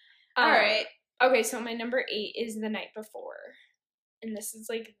 All right. Okay, so my number 8 is The Night Before. And this is,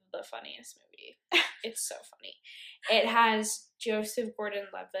 like, the funniest movie. It's so funny. It has Joseph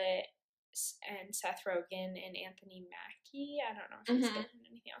Gordon-Levitt and Seth Rogen and Anthony Mackie. I don't know if he's been in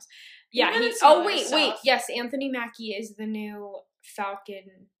anything else. Yeah, wait. Yes, Anthony Mackie is the new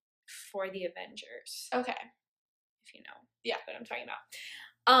Falcon for the Avengers. Okay. If you know what I'm talking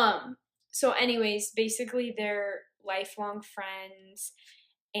about. So anyways, basically they're lifelong friends,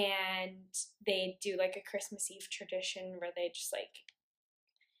 and they do, like, a Christmas Eve tradition where they just, like,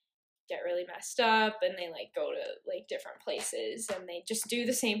 get really messed up, and they, like, go to, like, different places, and they just do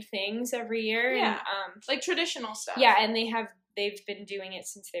the same things every year. Yeah. And, like traditional stuff. Yeah, and they've been doing it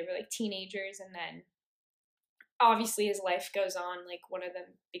since they were, like, teenagers, and then obviously as life goes on, like, one of them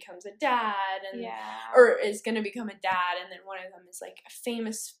becomes a dad, and or is gonna become a dad, and then one of them is, like, a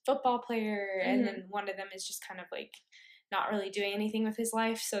famous football player, and then one of them is just kind of, like, not really doing anything with his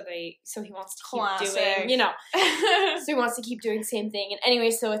life, so he wants to keep doing, you know, so he wants to keep doing the same thing. And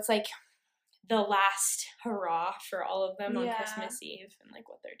anyway, so it's, like, the last hurrah for all of them on Christmas Eve, and, like,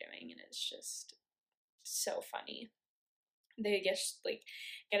 what they're doing, and it's just so funny. They just, like,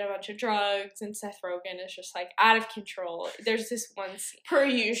 get a bunch of drugs, and Seth Rogen is just, like, out of control. There's this one scene. Per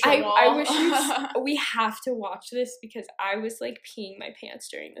usual. I wish we have to watch this, because I was, like, peeing my pants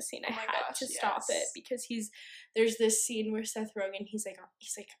during the scene. I had to stop it, because there's this scene where Seth Rogen, he's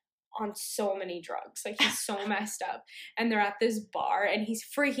on so many drugs. Like, he's so messed up. And they're at this bar, and he's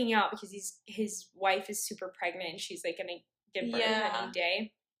freaking out because his wife is super pregnant, and she's, like, gonna give birth any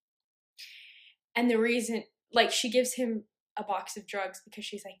day. And the reason, like, she gives him a box of drugs because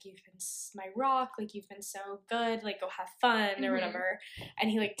she's like, you've been my rock, like, you've been so good, like, go have fun or whatever. And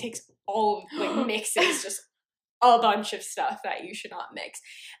he, like, takes all, like, mixes just a bunch of stuff that you should not mix.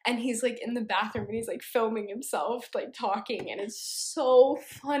 And he's, like, in the bathroom, and he's, like, filming himself, like, talking, and it's so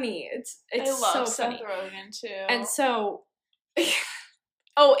funny. It's I love so Seth funny. Rogen too. And so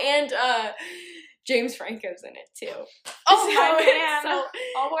James Franco's in it too. Oh my man. So,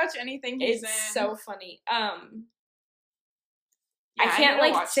 I'll watch anything he's in. It's so funny. I can't,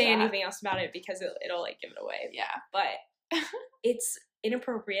 like, say anything else about it because it'll like, give it away. Yeah. But it's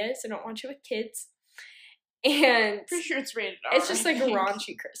inappropriate, so don't watch it with kids. And pretty sure it's rated R. It's just, like, a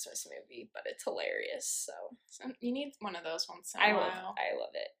raunchy Christmas movie, but it's hilarious. So you need one of those once in a while. I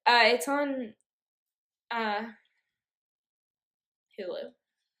love it. It's on Hulu.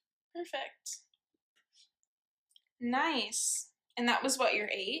 Perfect. Nice. And that was what, your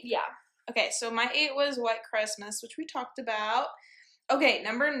 8? Yeah. Okay, so my 8 was White Christmas, which we talked about. Okay,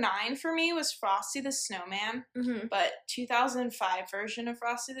 number 9 for me was Frosty the Snowman, but 2005 version of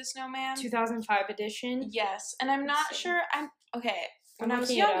Frosty the Snowman. 2005 edition? Yes, and I'm not sure, when I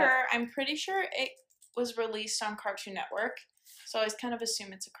was younger, I'm pretty sure it was released on Cartoon Network. So I always kind of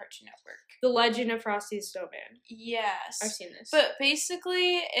assume it's a Cartoon Network. The Legend of Frosty the Snowman. Yes. I've seen this. But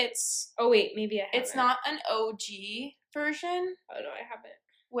basically, it's... Oh, wait, maybe I haven't. It's not an OG version. Oh, no, I haven't.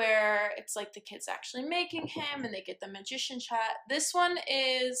 Where it's like the kid's actually making him and they get the magician chat. This one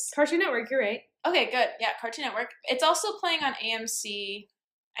is... Cartoon Network, you're right. Okay, good. Yeah, Cartoon Network. It's also playing on AMC.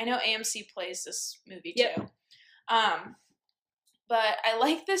 I know AMC plays this movie too. But I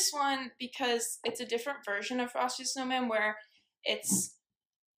like this one because it's a different version of Frosty the Snowman where it's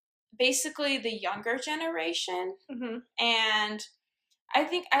basically the younger generation. Mm-hmm. And I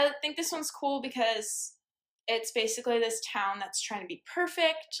think this one's cool because it's basically this town that's trying to be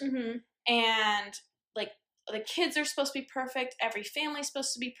perfect. Mm-hmm. And like the kids are supposed to be perfect. Every family's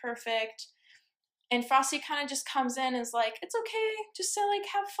supposed to be perfect. And Frosty kind of just comes in and is like, it's okay, just to, like,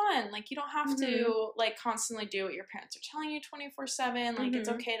 have fun. Like, you don't have to, like, constantly do what your parents are telling you 24/7. Like, it's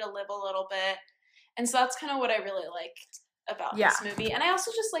okay to live a little bit. And so that's kind of what I really liked about this movie. And I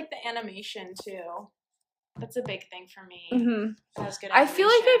also just like the animation, too. That's a big thing for me. Mm-hmm. That was good I animation. feel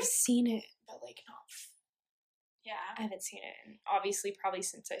like I've seen it, but, like, not... Yeah. I haven't seen it, and obviously, probably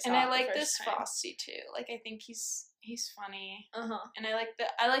since I saw it. And I the like first this time. Frosty, too. Like, I think he's funny. Uh-huh. And I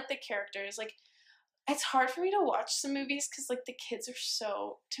like the characters. Like, it's hard for me to watch some movies because, like, the kids are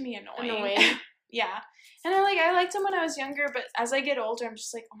so, to me, annoying. Yeah. And I liked them when I was younger, but as I get older, I'm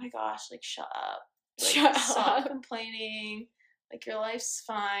just like, oh my gosh, like, shut up. Like, stop complaining. Like, your life's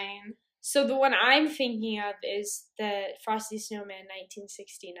fine. So the one I'm thinking of is the Frosty Snowman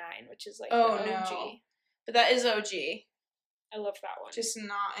 1969, which is, like, the OG. No. But that is OG. I love that one. Just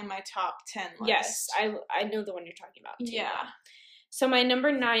not in my top 10 list. Yes, I know the one you're talking about, too. Yeah. So my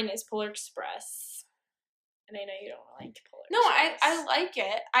number 9 is Polar Express. And I know you don't like Polar No, Express. I like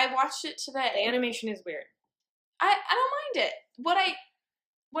it. I watched it today. The animation is weird. I don't mind it.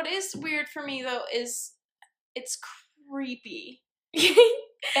 What is weird for me, though, is it's creepy.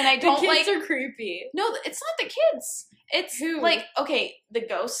 And I don't like... The kids are creepy. No, it's not the kids. It's, who? Like, okay, the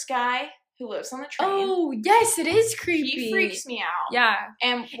ghost guy who lives on the train. Oh, yes, it is creepy. He freaks me out. Yeah.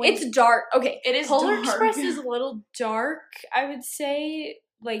 And it's dark. Okay. It is Polar dark. Express is a little dark, I would say.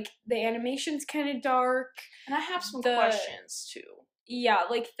 Like, the animation's kind of dark. And I have some questions, too. Yeah,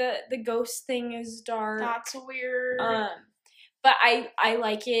 like, the ghost thing is dark. That's weird. But I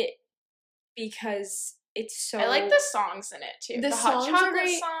like it because it's so... I like the songs in it, too. The Hot songs Chocolate are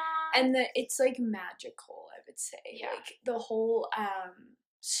great. song. And it's, like, magical, I would say. Yeah. Like, the whole,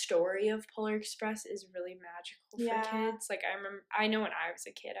 story of Polar Express is really magical for kids. Like, I know when I was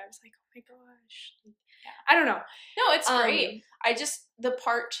a kid, I was like, oh my gosh. Like, I don't know. No, it's great. I just, the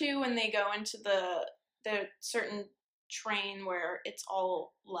part 2 when they go into the certain train where it's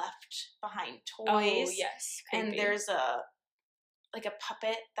all left behind toys. Oh, yes. Creepy. And there's a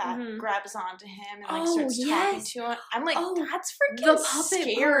puppet that grabs onto him and like starts talking to him. I'm like, that's freaking the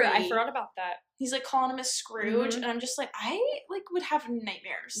puppet scary. Part. I forgot about that. He's like calling him a Scrooge, and I'm just like, I like would have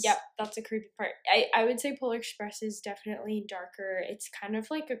nightmares. Yep, that's a creepy part. I would say Polar Express is definitely darker. It's kind of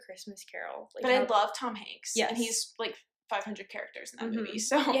like a Christmas Carol. Like, but I love Tom Hanks. Yes. And he's like 500 characters in that movie.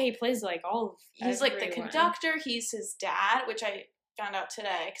 So yeah, he plays like all of he's like the conductor. He's his dad, which I found out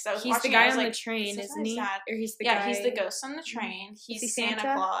today because I was he's watching. The guy on the train, isn't he? Dad. Or he's the guy. He's the ghost on the train. He's he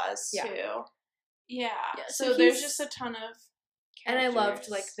Santa Claus too. Yeah. So there's just a ton of. And I loved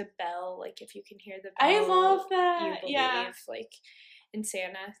like the bell. Like if you can hear the bell, I love that. You believe like in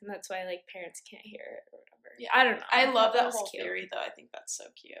Santa, and that's why like parents can't hear it or whatever. Yeah, I don't know. I love that whole theory though. I think that's so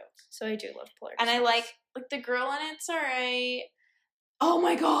cute. So I do love Polar Express. And I like the girl in it's alright. Oh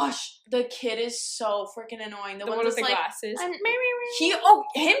my gosh, the kid is so freaking annoying. The one with the glasses.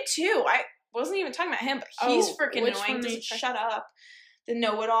 Him too. I wasn't even talking about him, but he's freaking annoying. Doesn't shut up. The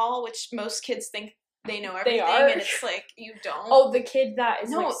know-it-all, which most kids think they know everything, and it's like you don't. Oh, the kid that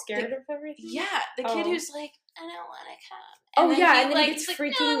is like scared of everything. Yeah, the kid who's like, I don't want to come. And and then he gets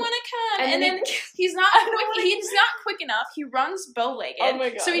freaking. No, I want to come. And then he's not quick. He's not quick enough. He runs bow-legged. Oh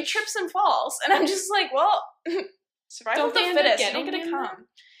my gosh. So he trips and falls, and I'm just like, well, survival of the fittest. You're not gonna come.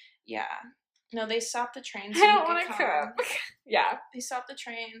 Yeah. No, they stopped the train. So I don't want to come. Yeah, they stopped the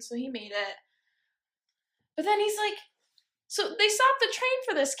train, so he made it. But then he's like. So they stop the train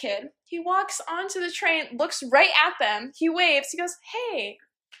for this kid. He walks onto the train, looks right at them. He waves. He goes, hey,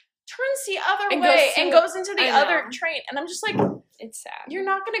 turns the other way and goes into the other train. And I'm just like, it's sad. You're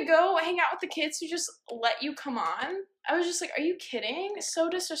not going to go hang out with the kids who just let you come on? I was just like, are you kidding? So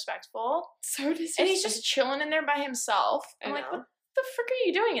disrespectful. So disrespectful. And he's just chilling in there by himself. I'm like, what the frick are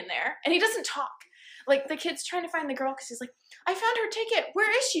you doing in there? And he doesn't talk. Like, the kid's trying to find the girl because he's like, I found her ticket. Where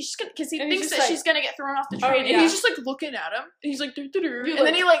is she? Because he thinks that she's going to get thrown off the train. And he's just, like, looking at him. And he's like, and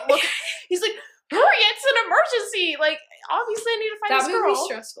then he, like, looks. He's like, hurry me. Like, obviously I need to find That this would girl. be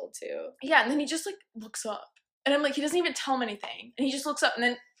stressful too. Yeah, and then he just like looks up. And I'm like, he doesn't even tell him anything. And he just looks up, and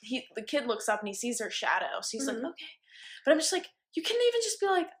then the kid looks up and he sees her shadow. So he's like, okay. But I'm just like, you couldn't even just be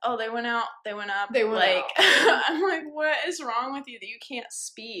like, oh, they went out, they went up. They went like, out. I'm like, what is wrong with you that you can't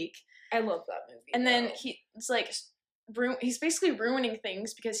speak? I love that movie. And then he's like, he's basically ruining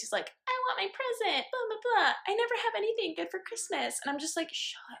things because he's like, I want my present, blah, blah, blah. I never have anything good for Christmas. And I'm just like,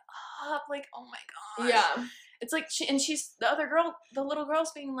 shut up. Like, oh my gosh. Yeah. It's like, she's, the other girl, the little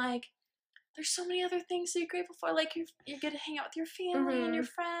girl's being like, there's so many other things that you're grateful for. Like, you're good to hang out with your family and your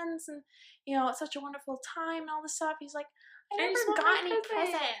friends, and, you know, it's such a wonderful time and all this stuff. He's like, I never got any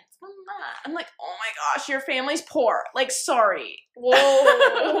presents. I'm like, oh my gosh, your family's poor. Like, sorry. Whoa.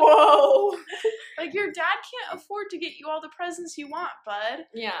 Whoa. Like, your dad can't afford to get you all the presents you want, bud.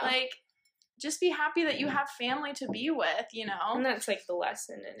 Yeah. Like, just be happy that you have family to be with, you know? And that's, like, the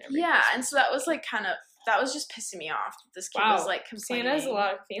lesson in everything. Yeah, and so that was, like, that was just pissing me off. This kid was, like, complaining. Santa has a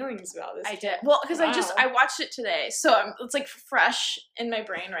lot of feelings about this. I did. Well, because I watched it today, so it's, like, fresh in my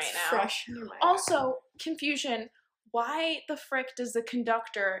brain right now. Fresh in your mind. Also, confusion. Why the frick does the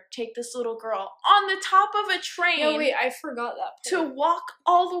conductor take this little girl on the top of a train? No, wait, I forgot that to walk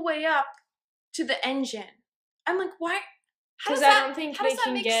all the way up to the engine. I'm like, why? Because I don't think they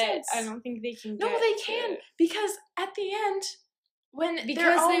can get. Sense? I don't think they can. No, get they can, because at the end, when because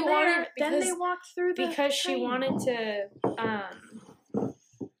they're all they there, wanted, then they walk through the because train. she wanted to.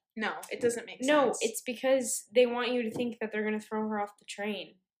 No, it doesn't make sense. No, it's because they want you to think that they're gonna throw her off the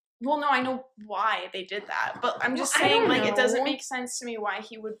train. Well, no, I know why they did that, but I'm just Well, saying, like, know. it doesn't make sense to me why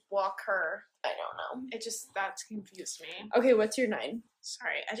he would walk her. I don't know. That's confused me. Okay, what's your 9?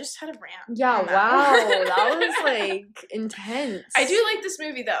 Sorry, I just had a rant. Yeah, on wow, one. that was like intense. I do like this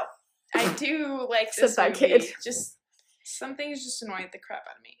movie though. I do like this Except that movie. kid. Just some things just annoy the crap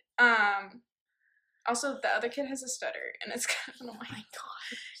out of me. Also, the other kid has a stutter, and it's kind of annoying. Oh my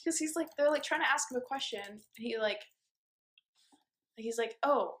god, because they're like trying to ask him a question. And he's like,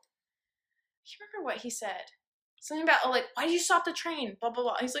 oh, I can't remember what he said. Something about, like, why did you stop the train? Blah, blah,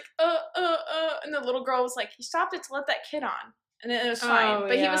 blah. He's like, and the little girl was like, he stopped it to let that kid on. And it was fine.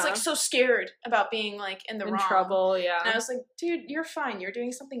 But he was, like, so scared about being, like, in wrong. trouble, yeah. And I was like, dude, you're fine. You're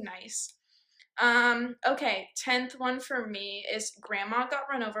doing something nice. Okay, 10th one for me is Grandma Got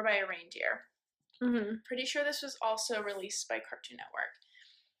Run Over by a Reindeer. Mm-hmm. Pretty sure this was also released by Cartoon Network.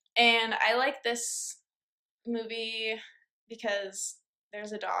 And I like this movie because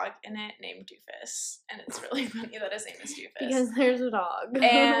there's a dog in it named Doofus, and it's really funny that his name is Doofus. Because there's a dog.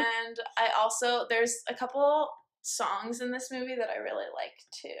 And there's a couple songs in this movie that I really like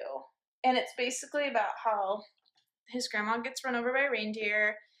too. And it's basically about how his grandma gets run over by a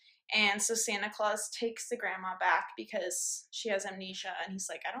reindeer, and so Santa Claus takes the grandma back because she has amnesia, and he's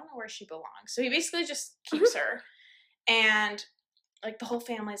like, I don't know where she belongs. So he basically just keeps her. And, like, the whole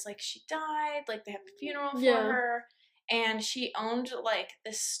family's like, she died, like, they have a funeral for her. And she owned, like,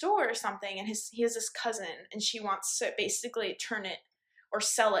 this store or something, and he has this cousin, and she wants to basically turn it or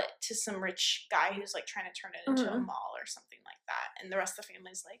sell it to some rich guy who's, like, trying to turn it into a mall or something like that. And the rest of the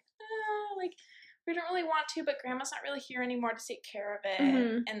family's like, like, we don't really want to, but Grandma's not really here anymore to take care of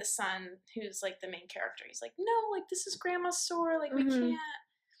it. And the son, who's, like, the main character, he's like, no, like, this is Grandma's store, like, we can't.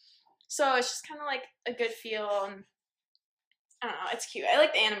 So it's just kind of, like, a good feel, and I don't know, it's cute. I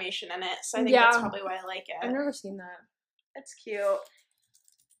like the animation in it, so I think that's probably why I like it. I've never seen that. It's cute.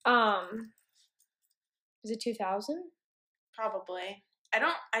 Is it 2000? Probably. I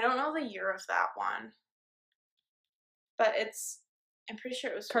don't know the year of that one. But I'm pretty sure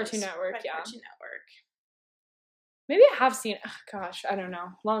it was Cartoon Network, by yeah. Cartoon Network. Maybe I have seen it. Oh, gosh, I don't know.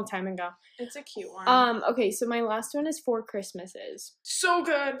 Long time ago. It's a cute one. Okay, so my last one is 4 Christmases. So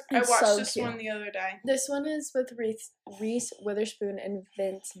good. It's I watched so this cute. one the other day. This one is with Reese Witherspoon and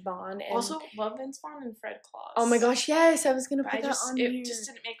Vince Vaughn. And Also, love Vince Vaughn and Fred Claus. oh my gosh, yes! I was gonna But put that on here. It just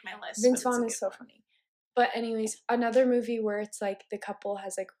didn't make my list. Vince but it's a Vaughn is good so one. funny. But anyways, another movie where it's like the couple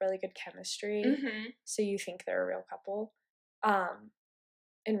has like really good chemistry, so you think they're a real couple,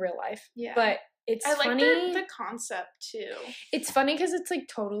 in real life. Yeah. But it's funny. I like the concept too. It's funny because it's like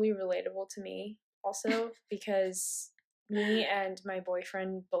totally relatable to me also because me and my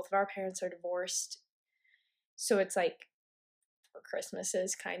boyfriend, both of our parents are divorced. So it's like for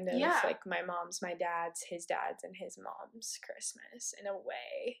Christmases kind of like my mom's, my dad's, his dad's, and his mom's Christmas in a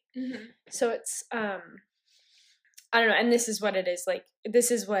way. So it's I don't know, and this is what it is, like, this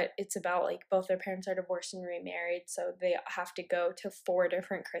is what it's about, like, both their parents are divorced and remarried, so they have to go to 4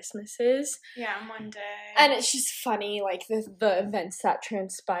 different Christmases. Yeah, in one day. And it's just funny, like, the events that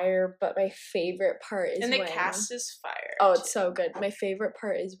transpire, but my favorite part is and the cast is fire. Oh, it's so good. My favorite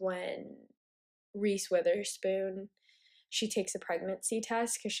part is when Reese Witherspoon, she takes a pregnancy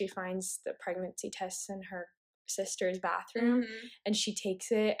test because she finds the pregnancy tests in her sister's bathroom, and she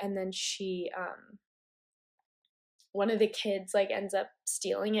takes it, and then she one of the kids like ends up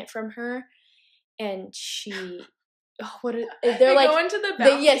stealing it from her, and she they're like go into the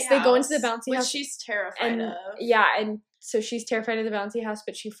bouncy house, they go into the bouncy which house, she's terrified of. And so she's terrified of the bouncy house,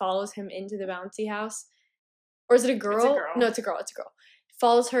 but she follows him into the bouncy house. Or is it a girl? It's a girl. No, it's a girl.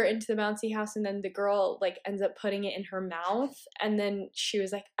 Follows her into the bouncy house, and then the girl like ends up putting it in her mouth, and then she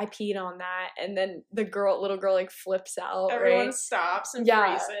was like, I peed on that, and then the little girl like flips out. Everyone stops and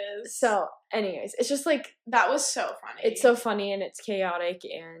freezes. So anyways, it's just like, that was so funny. It's so funny, and it's chaotic,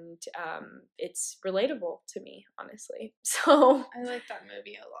 and it's relatable to me, honestly. So I like that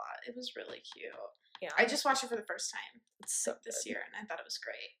movie a lot. It was really cute. Yeah, I just watched it for the first time. It's so this year, and I thought it was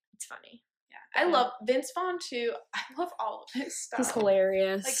great. It's funny. Yeah, I love Vince Vaughn too. I love all of his stuff. He's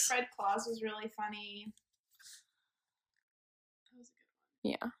hilarious. Like Fred Claus was really funny. That was a good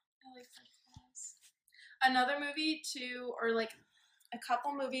one. Yeah, I like Fred Claus. Another movie too, or like a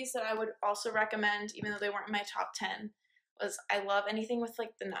couple movies that I would also recommend, even though they weren't in my top 10, was I love anything with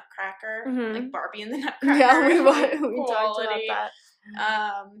like the Nutcracker, like Barbie and the Nutcracker. Yeah, we talked about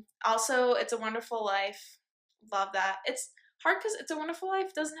that. Also, It's a Wonderful Life. Love that. It's hard because It's a Wonderful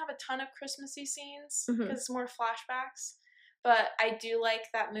Life doesn't have a ton of Christmassy scenes because it's more flashbacks. But I do like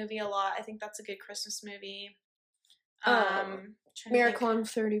that movie a lot. I think that's a good Christmas movie. Miracle on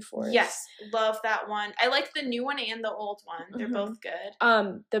 34th. Yes, love that one. I like the new one and the old one. They're both good.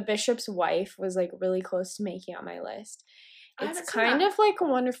 The Bishop's Wife was like really close to making on my list. It's kind of of like A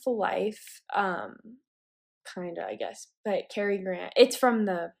Wonderful Life. Kind of, I guess. But Cary Grant. It's from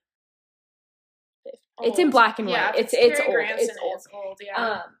the... Old. It's in black and white. Yeah, it's Cary old. Grant's It's old.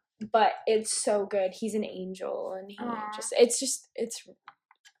 Yeah. But it's so good. He's an angel, and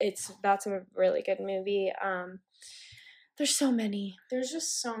that's a really good movie. There's so many. There's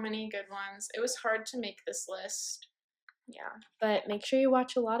just so many good ones. It was hard to make this list. Yeah, but make sure you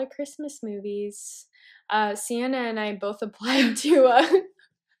watch a lot of Christmas movies. Sienna and I both applied to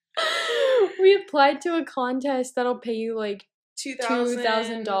we applied to a contest that'll pay you like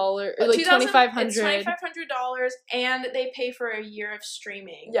 $2,000 or like $2,500. It's $2,500, and they pay for a year of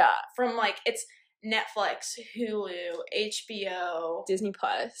streaming. Yeah, from like it's Netflix, Hulu, HBO, Disney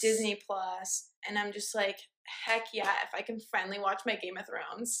Plus, and I'm just like, heck yeah! If I can finally watch my Game of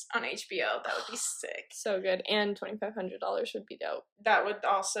Thrones on HBO, that would be sick. So good, and $2,500 would be dope. That would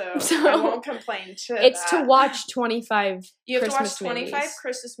also. I won't complain. To watch 25. You have Christmas to watch 25 movies.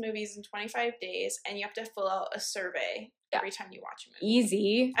 Christmas movies in 25 days, and you have to fill out a survey every time you watch a movie.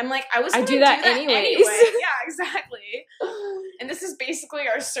 Easy. I'm like, I do that anyways. Yeah, exactly. And this is basically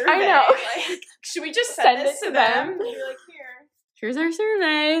our survey. I know. Like, should we just send this to them? You're like, here's our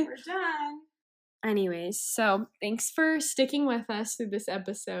survey. We're done. Anyways, so thanks for sticking with us through this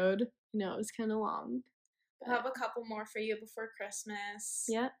episode. I know it was kind of long. We'll have a couple more for you before Christmas.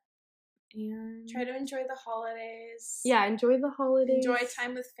 Yep. And try to enjoy the holidays. Yeah, enjoy the holidays. Enjoy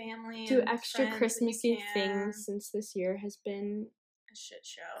time with family. Do extra Christmassy things since this year has been a shit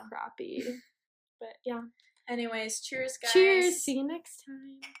show. Crappy. But yeah. Anyways, cheers, guys. Cheers. See you next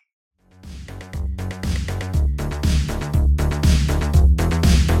time.